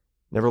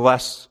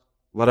 Nevertheless,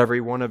 let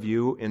every one of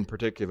you, in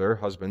particular,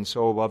 husband,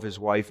 so love his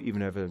wife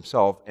even as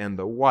himself, and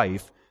the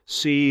wife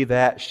see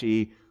that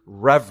she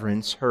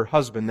reverence her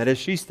husband. That is,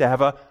 she's to have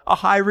a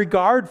high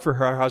regard for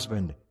her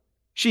husband.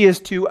 She is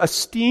to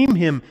esteem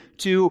him,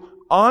 to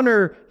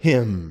honor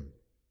him,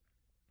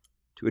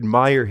 to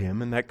admire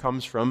him, and that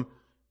comes from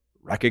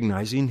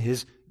recognizing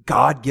his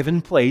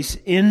God-given place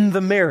in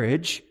the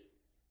marriage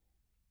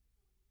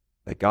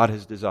that God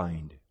has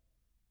designed.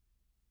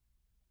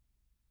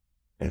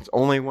 And it's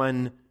only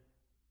when,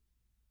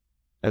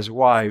 as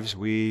wives,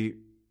 we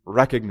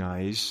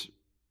recognize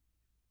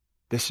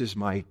this is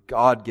my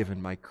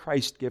God-given, my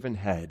Christ-given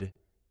head,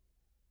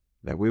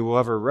 that we will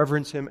ever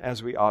reverence him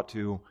as we ought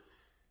to,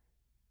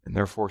 and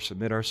therefore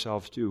submit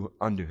ourselves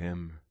unto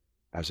him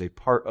as a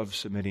part of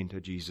submitting to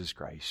Jesus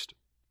Christ.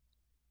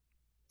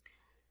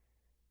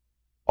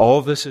 All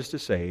of this is to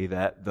say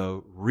that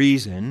the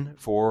reason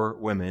for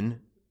women,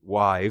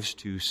 wives,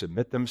 to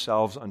submit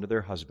themselves unto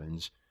their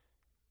husbands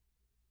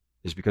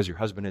is because your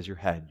husband is your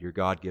head, your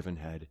God-given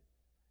head,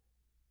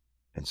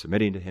 and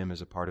submitting to him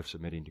is a part of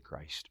submitting to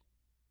Christ.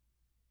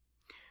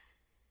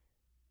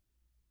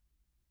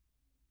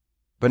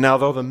 But now,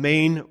 though the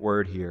main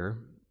word here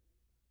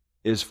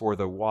is for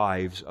the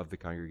wives of the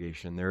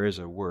congregation, there is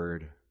a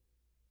word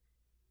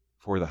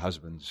for the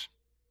husbands.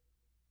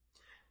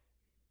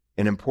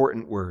 An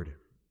important word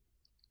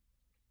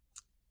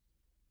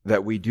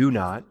that we do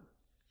not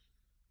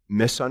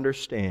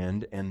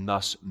misunderstand and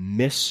thus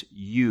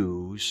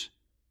misuse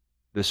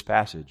this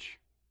passage.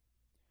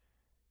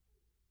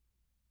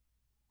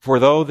 For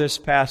though this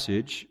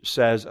passage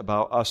says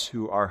about us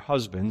who are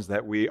husbands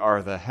that we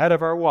are the head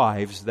of our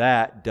wives,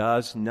 that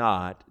does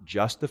not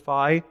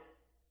justify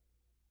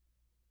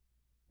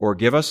or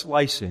give us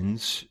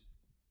license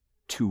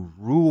to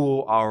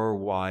rule our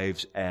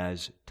wives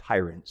as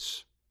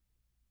tyrants.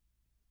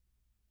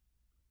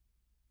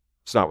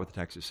 It's not what the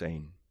text is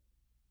saying.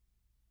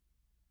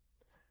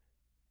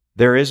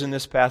 There is in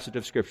this passage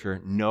of Scripture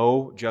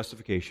no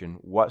justification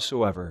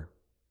whatsoever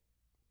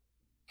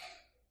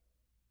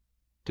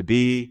to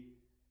be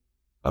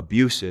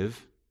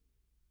abusive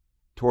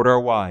toward our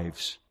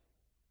wives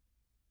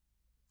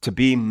to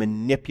be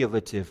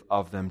manipulative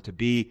of them, to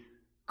be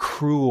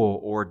cruel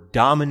or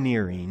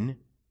domineering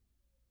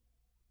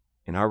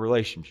in our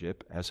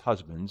relationship as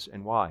husbands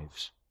and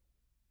wives.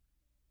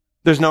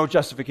 There's no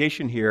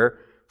justification here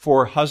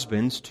for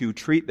husbands to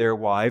treat their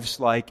wives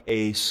like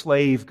a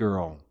slave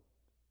girl,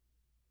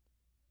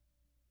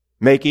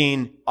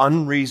 making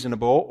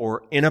unreasonable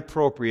or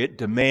inappropriate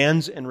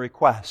demands and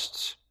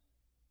requests.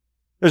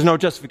 There's no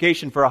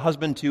justification for a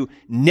husband to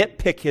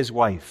nitpick his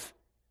wife,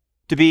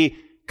 to be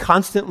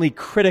constantly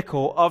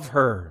critical of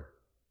her.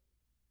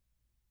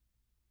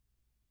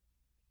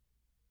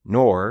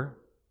 Nor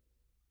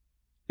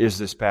is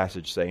this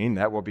passage saying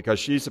that, well, because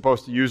she's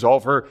supposed to use all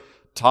of her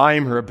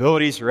time, her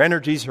abilities, her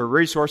energies, her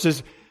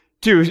resources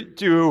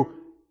to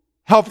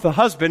help the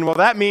husband, well,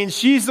 that means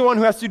she's the one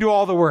who has to do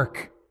all the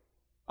work.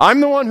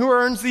 I'm the one who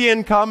earns the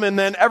income, and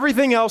then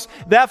everything else,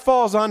 that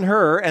falls on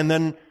her, and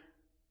then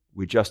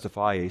we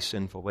justify a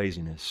sinful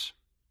laziness.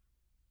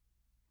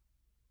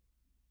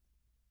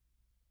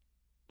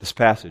 This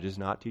passage is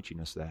not teaching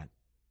us that.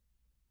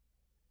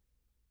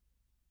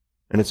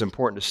 And it's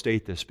important to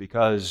state this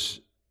because,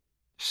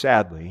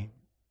 sadly,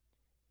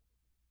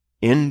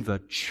 in the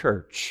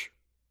church,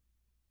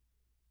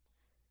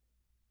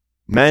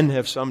 men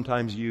have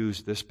sometimes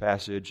used this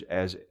passage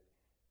as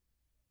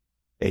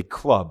a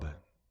club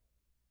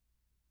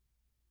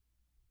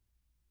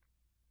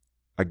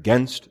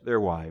against their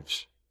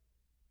wives.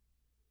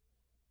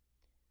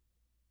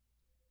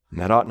 And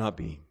that ought not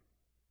be.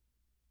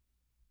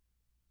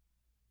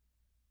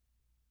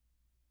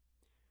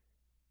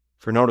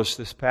 For notice,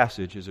 this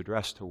passage is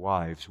addressed to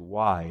wives.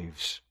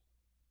 Wives,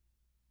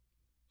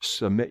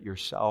 submit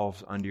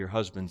yourselves unto your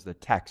husbands. The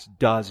text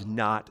does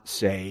not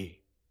say,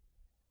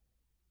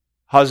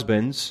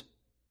 husbands,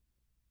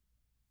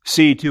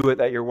 see to it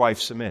that your wife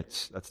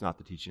submits. That's not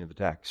the teaching of the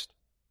text.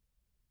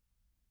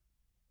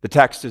 The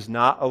text is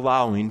not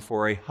allowing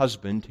for a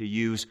husband to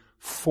use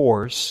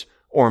force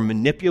or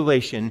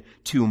manipulation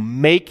to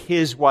make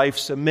his wife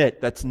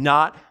submit. That's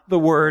not the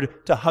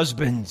word to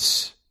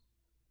husbands.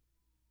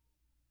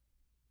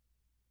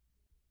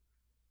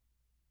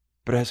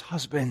 But as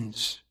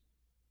husbands,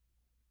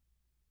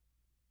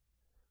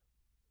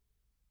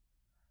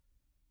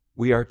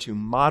 we are to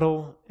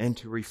model and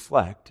to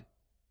reflect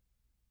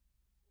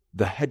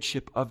the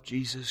headship of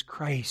Jesus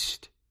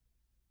Christ.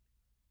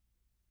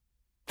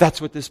 That's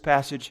what this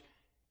passage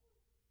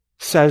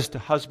says to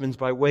husbands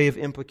by way of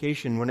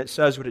implication when it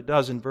says what it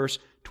does in verse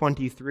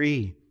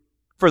 23.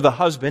 For the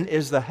husband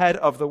is the head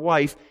of the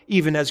wife,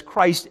 even as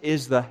Christ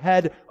is the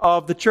head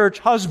of the church.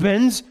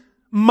 Husbands,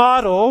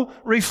 model,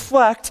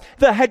 reflect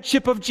the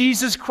headship of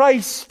Jesus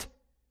Christ.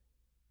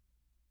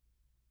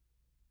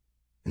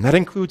 And that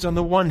includes, on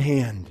the one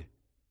hand,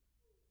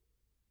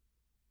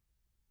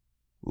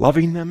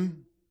 loving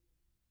them,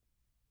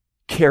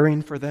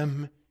 caring for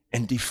them,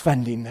 and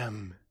defending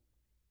them.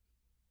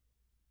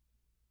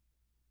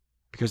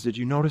 Because did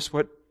you notice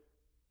what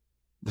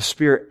the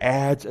Spirit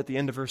adds at the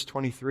end of verse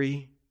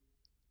 23?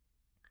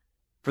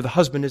 For the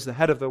husband is the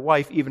head of the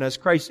wife, even as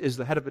Christ is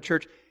the head of the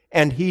church,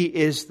 and He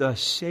is the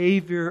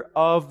Savior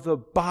of the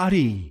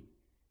body.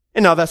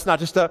 And now that's not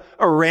just a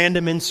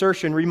random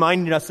insertion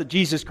reminding us that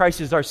Jesus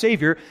Christ is our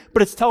Savior,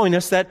 but it's telling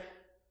us that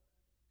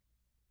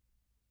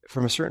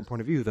from a certain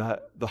point of view,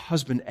 the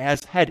husband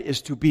as head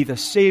is to be the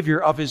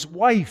Savior of his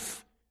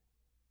wife.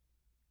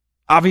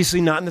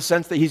 Obviously not in the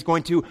sense that he's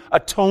going to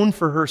atone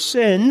for her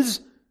sins,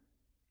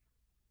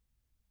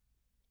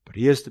 but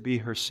he is to be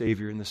her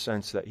Savior in the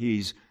sense that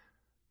he's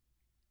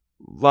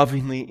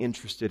lovingly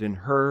interested in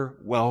her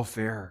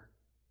welfare,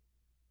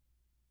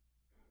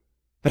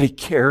 that he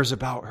cares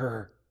about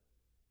her,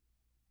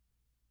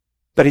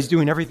 that he's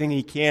doing everything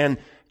he can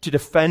to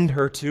defend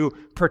her, to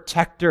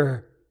protect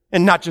her,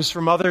 and not just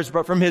from others,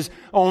 but from his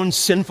own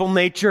sinful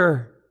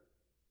nature.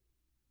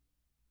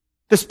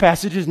 This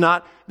passage is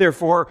not,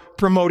 therefore,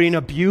 promoting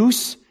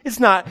abuse. It's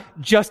not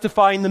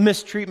justifying the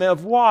mistreatment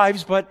of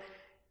wives, but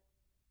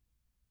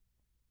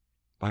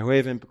by way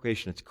of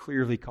implication, it's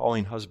clearly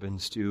calling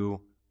husbands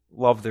to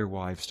love their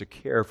wives, to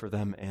care for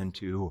them, and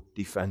to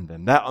defend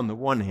them. That, on the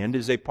one hand,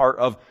 is a part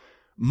of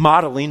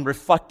modeling,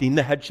 reflecting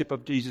the headship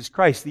of Jesus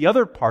Christ. The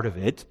other part of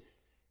it,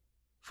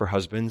 for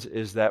husbands,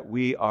 is that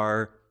we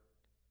are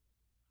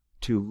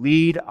to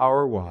lead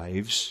our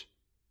wives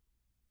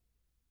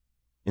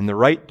in the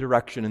right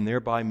direction and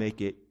thereby make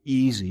it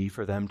easy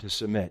for them to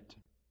submit.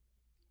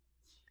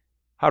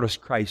 How does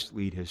Christ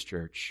lead His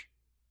church?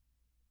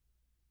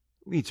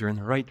 He leads her in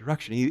the right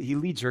direction. He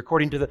leads her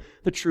according to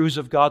the truths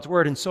of God's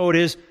Word. And so it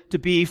is to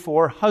be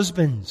for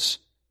husbands.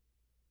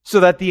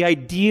 So that the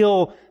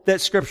ideal that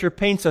Scripture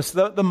paints us,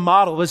 the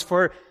model is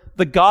for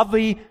the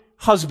godly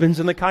husbands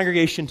in the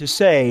congregation to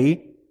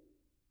say,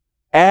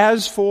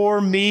 as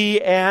for me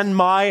and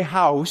my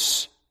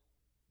house,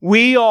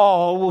 we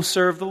all will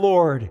serve the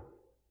Lord.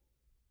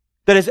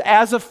 That is,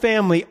 as a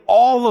family,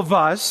 all of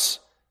us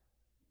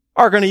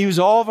are going to use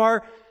all of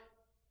our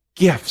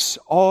gifts,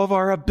 all of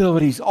our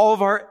abilities, all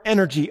of our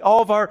energy,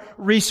 all of our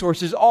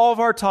resources, all of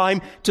our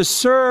time to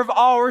serve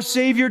our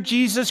Savior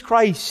Jesus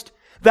Christ.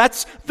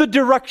 That's the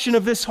direction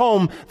of this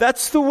home.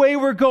 That's the way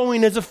we're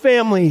going as a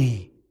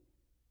family.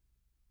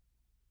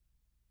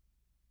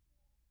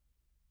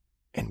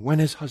 And when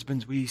as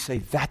husbands we say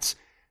that's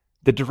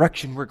the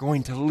direction we're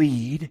going to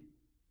lead,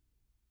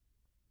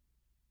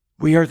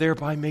 we are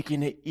thereby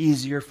making it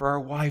easier for our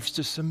wives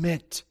to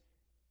submit.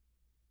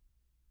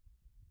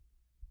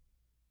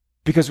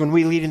 Because when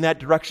we lead in that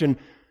direction,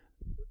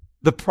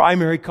 the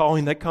primary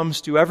calling that comes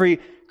to every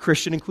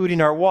Christian,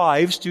 including our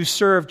wives, to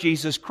serve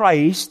Jesus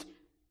Christ,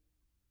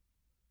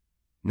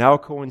 now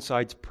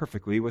coincides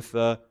perfectly with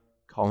the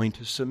calling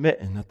to submit,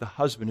 and that the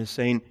husband is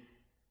saying,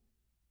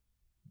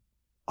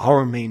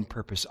 our main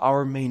purpose,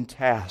 our main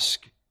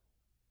task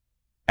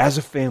as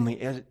a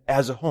family,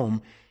 as a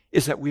home,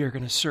 is that we are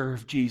going to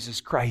serve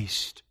Jesus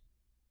Christ.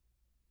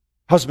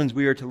 Husbands,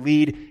 we are to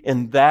lead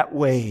in that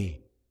way.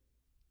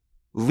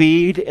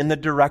 Lead in the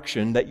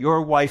direction that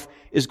your wife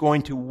is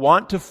going to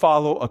want to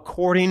follow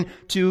according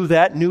to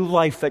that new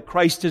life that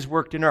Christ has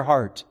worked in her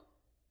heart.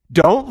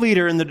 Don't lead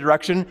her in the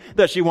direction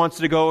that she wants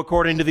to go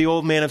according to the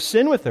old man of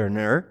sin within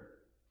her.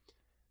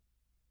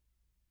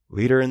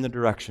 Lead her in the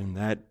direction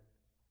that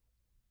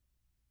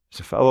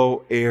as a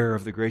fellow heir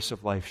of the grace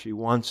of life, she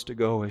wants to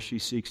go as she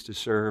seeks to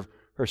serve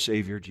her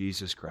Savior,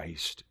 Jesus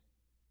Christ.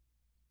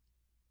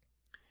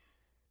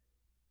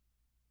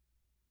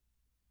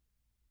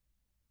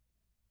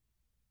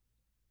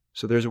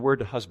 So there's a word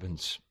to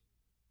husbands.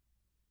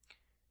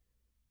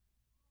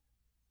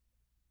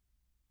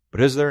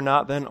 But is there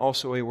not then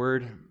also a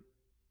word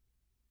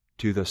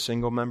to the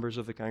single members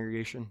of the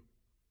congregation?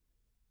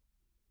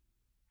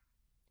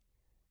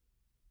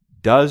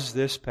 Does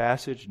this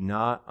passage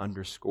not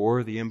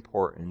underscore the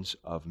importance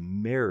of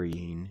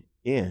marrying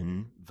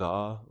in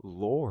the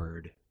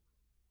Lord?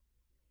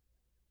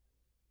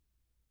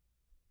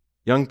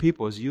 Young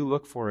people, as you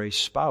look for a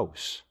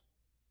spouse,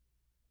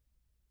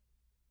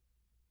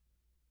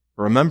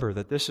 remember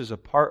that this is a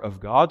part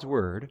of God's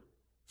Word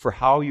for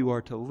how you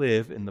are to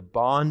live in the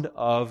bond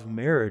of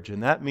marriage.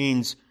 And that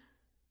means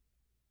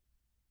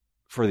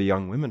for the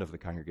young women of the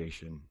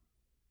congregation,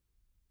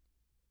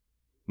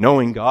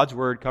 knowing God's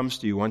Word comes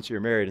to you once you're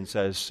married and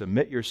says,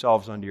 submit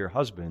yourselves unto your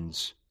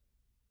husbands,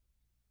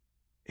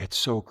 it's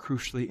so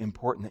crucially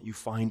important that you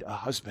find a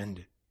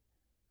husband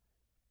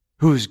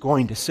who's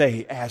going to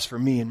say, as for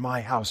me and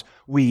my house,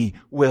 we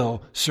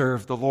will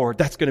serve the Lord.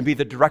 That's going to be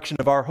the direction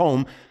of our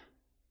home.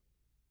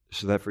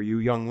 So that for you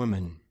young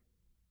women,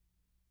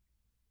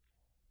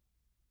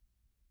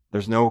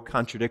 there's no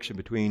contradiction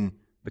between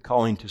the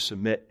calling to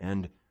submit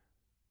and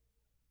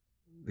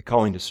the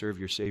calling to serve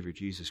your Savior,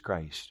 Jesus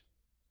Christ.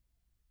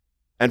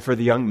 And for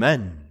the young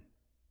men,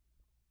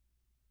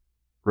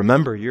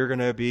 remember, you're going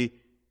to be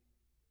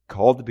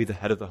called to be the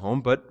head of the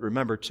home, but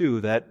remember too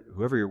that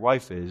whoever your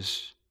wife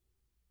is,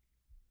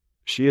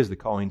 she has the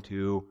calling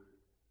to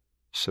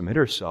submit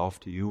herself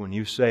to you when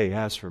you say,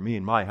 as for me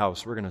and my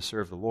house, we're going to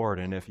serve the Lord.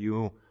 And if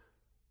you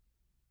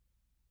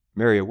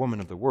marry a woman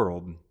of the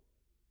world,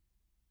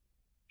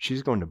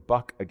 she's going to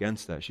buck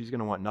against that. She's going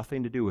to want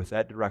nothing to do with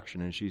that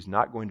direction, and she's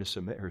not going to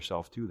submit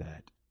herself to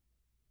that.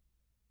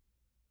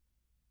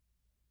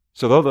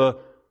 So though the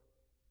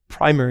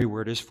primary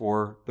word is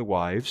for the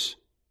wives,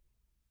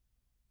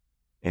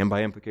 and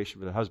by implication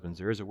for the husbands,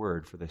 there is a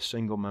word for the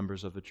single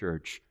members of the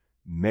church.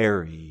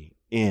 Marry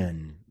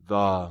in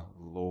the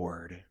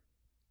Lord.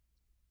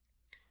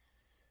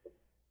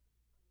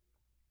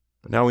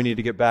 But now we need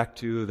to get back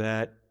to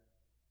that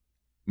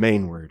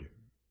main word.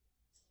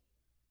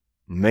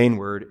 The main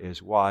word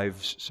is,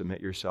 wives,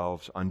 submit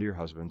yourselves unto your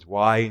husbands.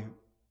 Why?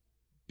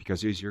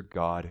 Because he's your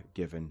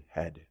God-given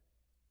head.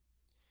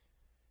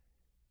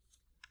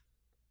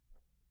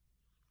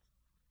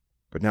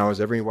 But now,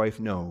 as every wife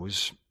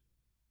knows,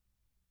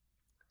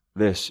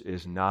 this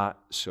is not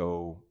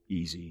so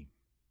easy.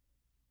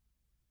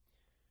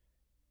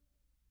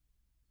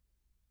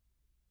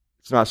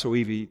 It's not so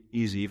easy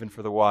even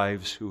for the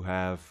wives who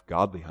have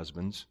godly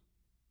husbands.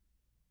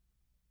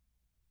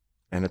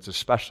 And it's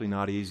especially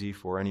not easy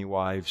for any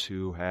wives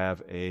who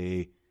have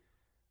a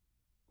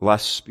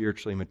less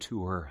spiritually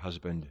mature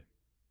husband.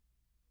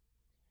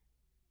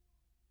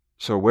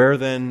 So where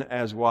then,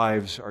 as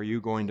wives, are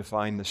you going to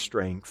find the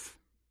strength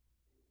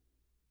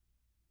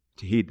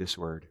to heed this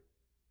word?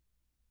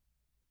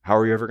 How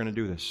are you ever going to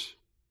do this?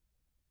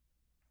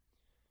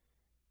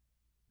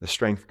 The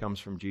strength comes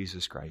from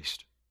Jesus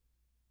Christ.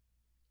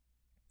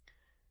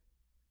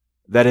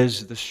 That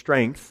is, the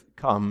strength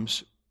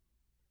comes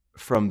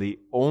from the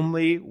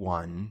only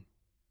one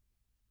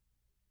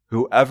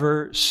who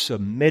ever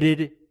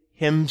submitted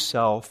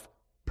himself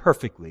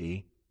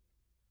perfectly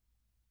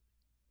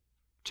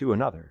to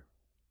another.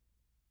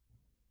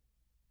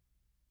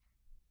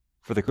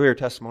 For the clear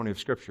testimony of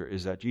Scripture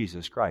is that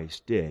Jesus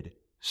Christ did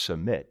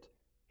submit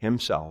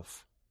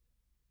himself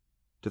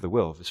to the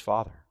will of his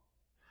Father.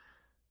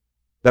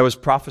 That was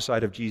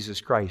prophesied of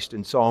Jesus Christ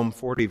in Psalm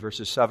 40,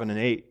 verses 7 and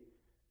 8.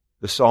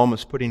 The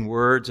psalmist, putting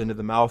words into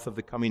the mouth of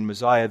the coming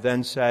Messiah,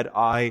 then said,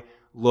 I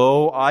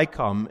Lo, I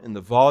come, in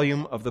the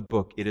volume of the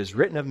book it is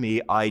written of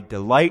me, I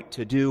delight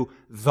to do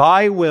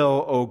thy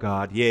will, O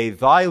God. Yea,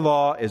 thy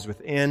law is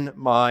within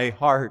my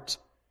heart.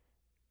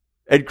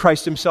 And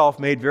Christ himself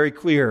made very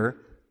clear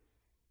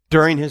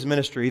during his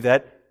ministry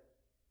that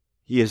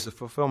he is the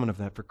fulfillment of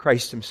that. For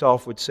Christ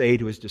himself would say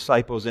to his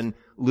disciples in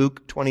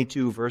Luke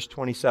 22, verse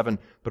 27,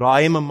 but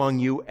I am among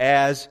you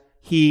as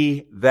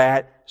he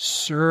that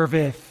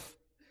serveth.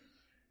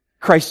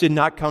 Christ did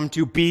not come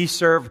to be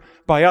served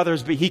by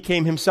others, but he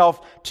came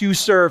himself to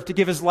serve, to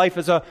give his life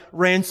as a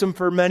ransom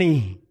for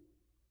many.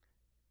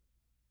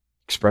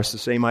 Express the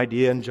same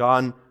idea in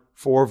John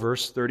 4,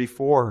 verse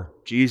 34.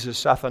 Jesus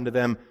saith unto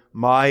them,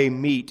 my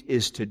meat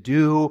is to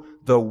do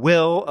the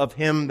will of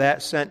him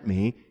that sent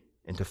me,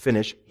 and to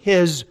finish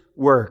his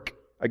work.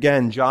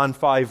 Again, John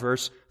 5,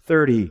 verse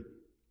 30.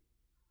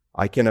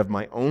 I can of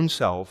my own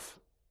self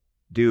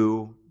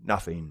do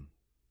nothing.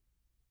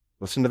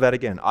 Listen to that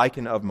again. I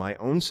can of my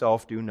own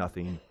self do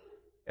nothing.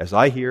 As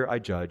I hear, I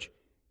judge,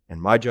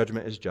 and my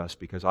judgment is just,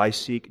 because I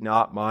seek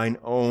not mine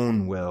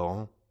own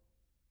will,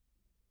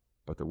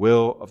 but the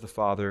will of the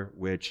Father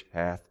which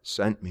hath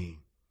sent me.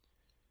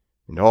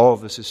 And all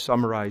of this is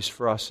summarized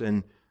for us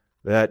in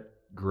that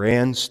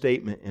grand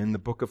statement in the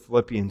book of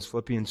Philippians,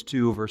 Philippians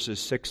 2, verses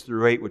 6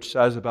 through 8, which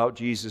says about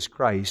Jesus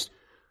Christ,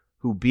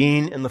 who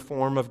being in the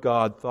form of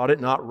God, thought it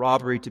not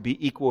robbery to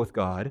be equal with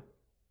God,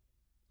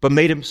 but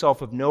made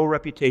himself of no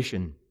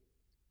reputation,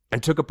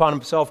 and took upon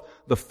himself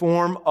the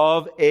form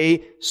of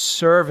a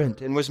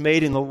servant, and was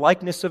made in the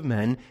likeness of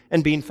men,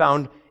 and being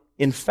found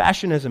in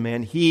fashion as a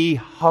man, he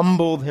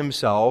humbled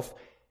himself,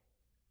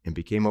 and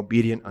became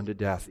obedient unto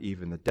death,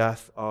 even the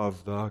death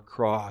of the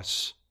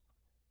cross.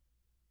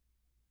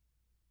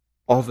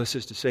 All this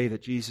is to say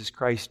that Jesus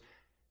Christ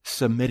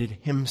submitted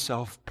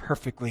himself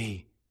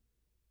perfectly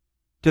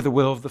to the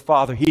will of the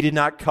Father. He did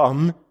not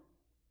come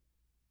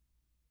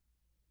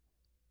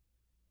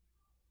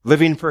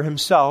living for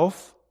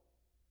himself,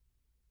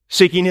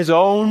 seeking his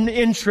own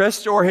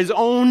interest or his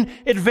own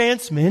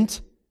advancement,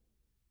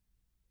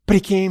 but he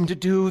came to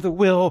do the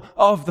will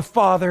of the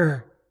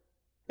Father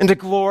and to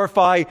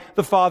glorify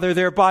the Father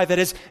thereby. That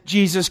is,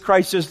 Jesus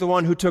Christ is the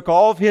one who took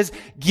all of his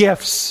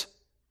gifts,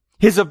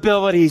 his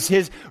abilities,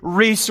 his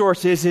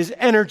resources, his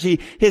energy,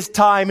 his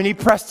time, and he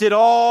pressed it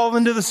all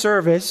into the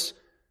service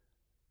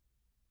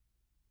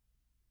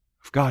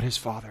of God his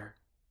Father.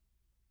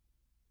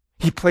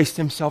 He placed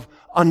himself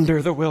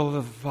under the will of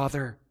the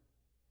Father,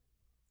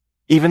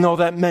 even though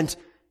that meant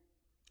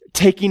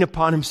taking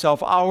upon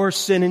himself our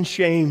sin and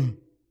shame,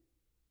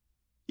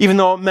 even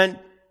though it meant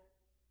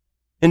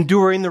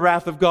enduring the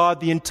wrath of God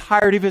the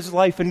entirety of his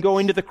life and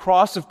going to the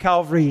cross of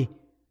Calvary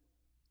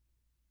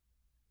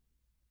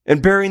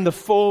and bearing the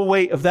full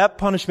weight of that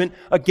punishment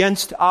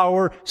against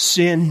our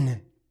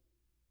sin.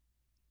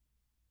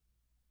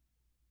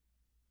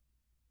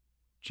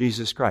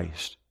 Jesus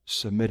Christ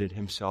submitted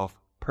himself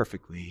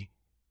perfectly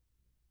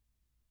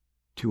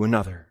to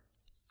another.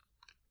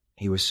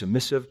 He was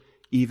submissive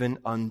even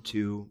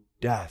unto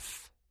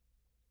death.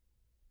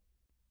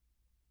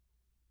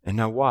 And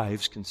now,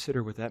 wives,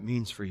 consider what that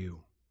means for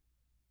you.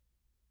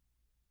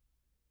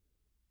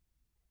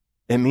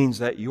 It means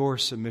that your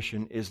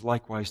submission is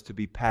likewise to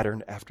be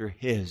patterned after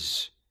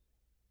his.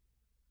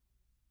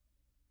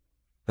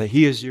 That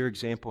he is your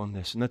example in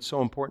this. And that's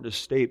so important to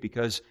state,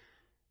 because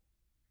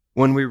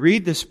when we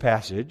read this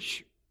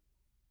passage,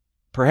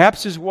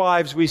 perhaps as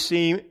wives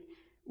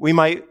we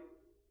might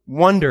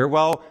wonder,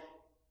 well,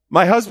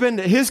 my husband,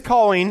 his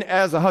calling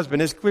as a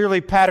husband is clearly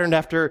patterned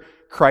after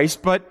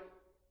Christ, but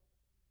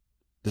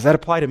does that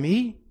apply to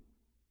me?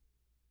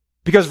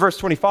 Because verse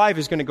 25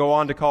 is going to go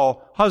on to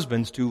call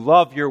husbands to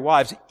love your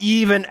wives,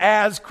 even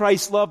as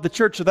Christ loved the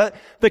church. So that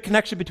the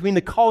connection between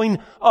the calling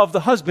of the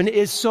husband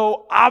is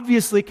so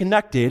obviously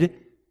connected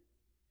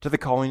to the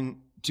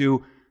calling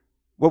to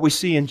what we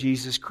see in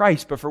Jesus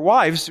Christ. But for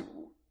wives,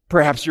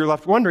 perhaps you're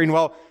left wondering,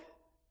 well,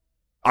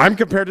 I'm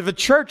compared to the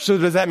church, so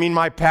does that mean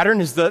my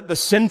pattern is the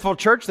sinful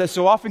church that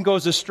so often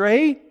goes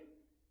astray?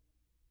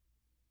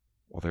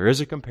 Well, there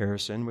is a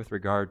comparison with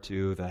regard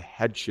to the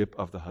headship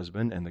of the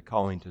husband and the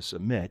calling to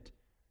submit.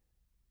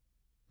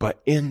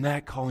 But in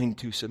that calling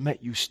to submit,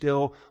 you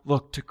still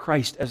look to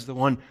Christ as the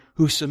one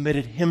who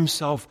submitted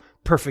himself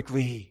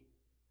perfectly.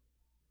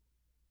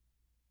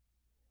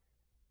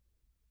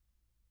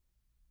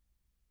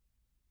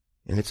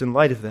 And it's in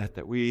light of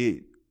that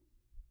we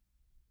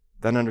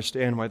then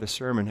understand why the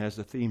sermon has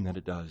the theme that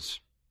it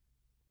does.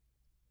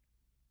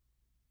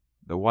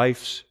 The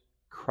wife's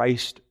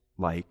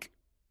Christ-like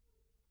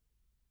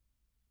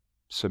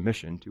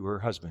submission to her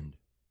husband.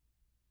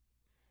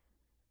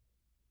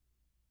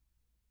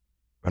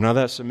 But now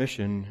that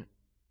submission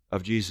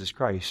of Jesus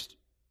Christ,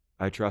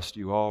 I trust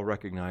you all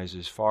recognize,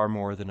 is far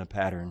more than a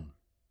pattern.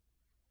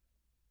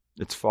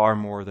 It's far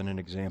more than an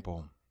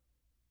example.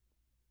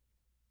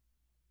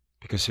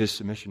 Because his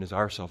submission is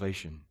our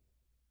salvation.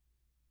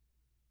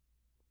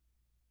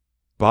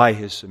 By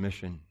his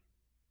submission,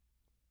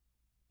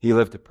 he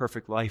lived a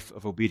perfect life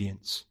of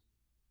obedience.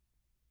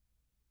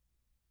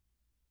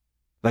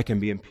 that can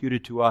be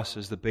imputed to us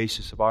as the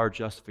basis of our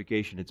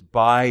justification. It's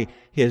by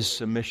His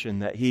submission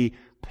that He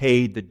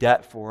paid the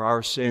debt for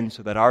our sins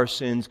so that our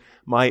sins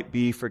might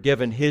be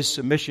forgiven. His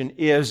submission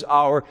is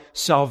our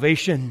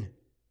salvation.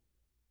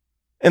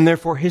 And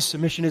therefore His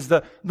submission is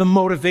the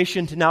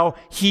motivation to now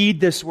heed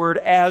this word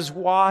as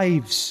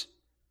wives.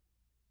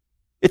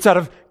 It's out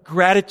of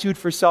gratitude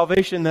for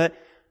salvation that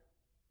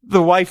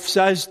the wife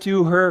says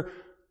to her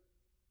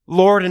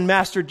Lord and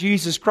Master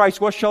Jesus Christ,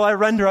 "What shall I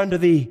render unto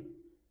Thee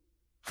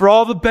for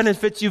all the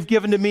benefits You've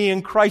given to me?"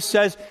 And Christ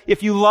says,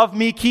 "If you love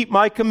me, keep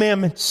my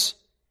commandments."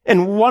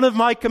 And one of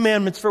my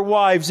commandments for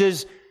wives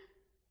is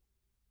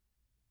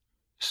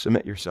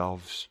submit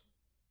yourselves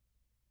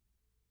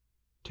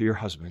to your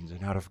husbands.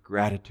 And out of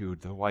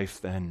gratitude, the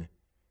wife then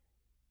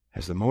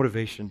has the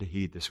motivation to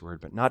heed this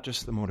word, but not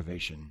just the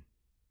motivation.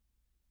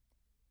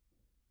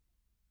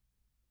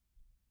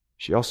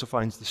 She also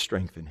finds the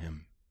strength in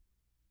Him.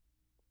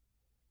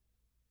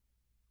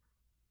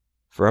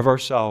 For of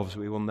ourselves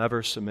we will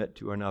never submit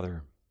to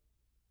another.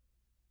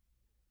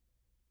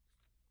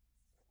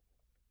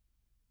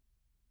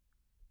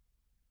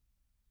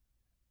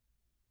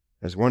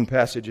 As one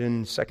passage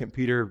in 2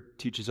 Peter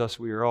teaches us,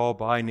 we are all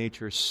by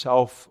nature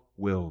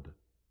self-willed.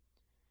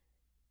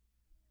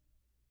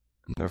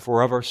 And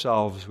therefore of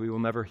ourselves we will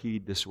never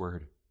heed this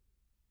word.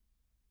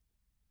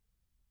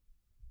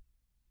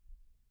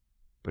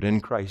 But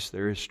in Christ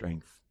there is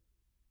strength.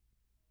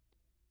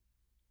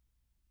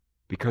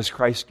 Because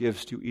Christ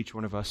gives to each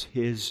one of us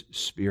His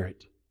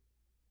Spirit,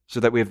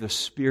 so that we have the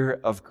Spirit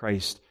of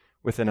Christ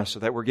within us, so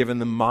that we're given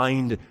the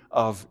mind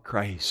of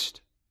Christ.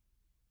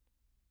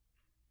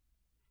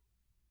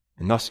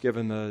 And thus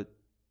given the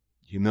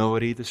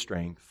humility, the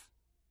strength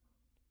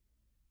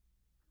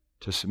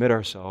to submit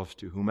ourselves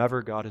to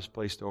whomever God has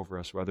placed over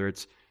us, whether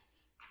it's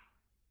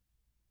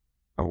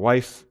a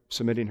wife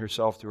submitting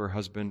herself to her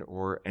husband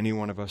or any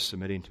one of us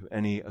submitting to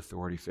any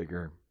authority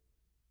figure.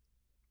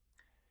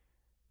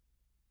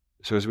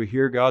 So as we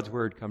hear God's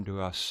word come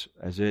to us,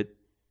 as it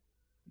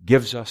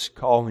gives us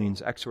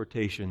callings,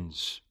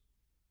 exhortations,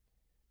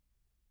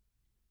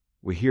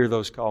 we hear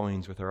those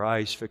callings with our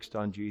eyes fixed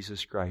on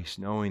Jesus Christ,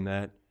 knowing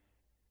that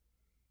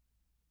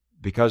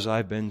because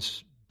I've been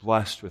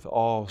blessed with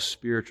all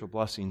spiritual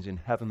blessings in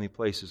heavenly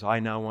places, I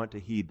now want to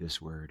heed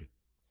this word.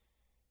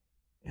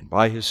 And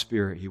by His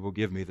Spirit, He will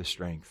give me the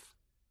strength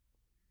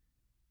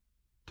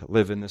to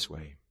live in this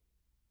way.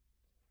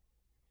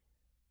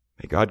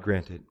 May God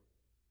grant it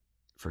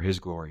for His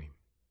glory.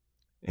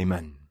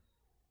 Amen.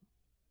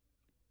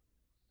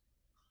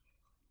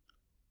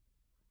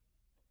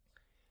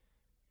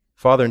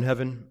 Father in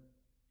heaven,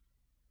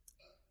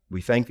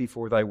 we thank Thee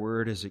for Thy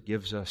word as it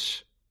gives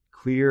us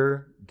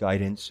clear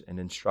guidance and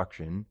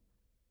instruction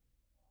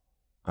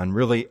on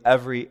really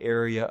every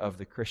area of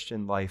the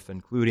Christian life,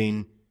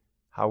 including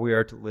how we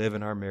are to live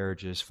in our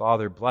marriages.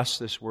 Father, bless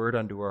this word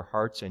unto our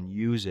hearts and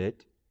use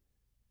it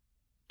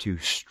to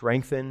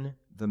strengthen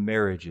the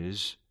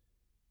marriages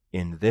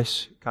in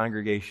this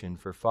congregation.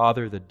 For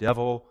Father, the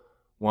devil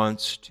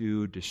wants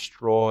to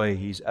destroy.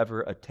 He's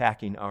ever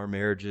attacking our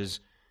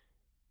marriages.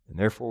 And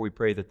therefore we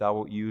pray that Thou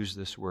wilt use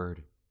this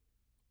word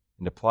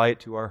and apply it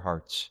to our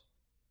hearts,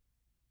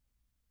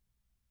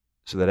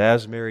 so that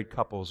as married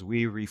couples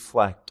we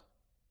reflect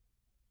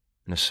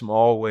in a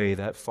small way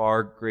that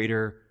far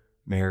greater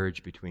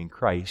marriage between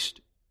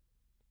Christ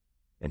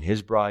and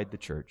His bride, the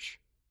church.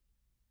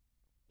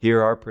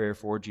 Hear our prayer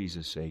for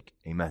Jesus' sake.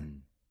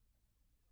 Amen.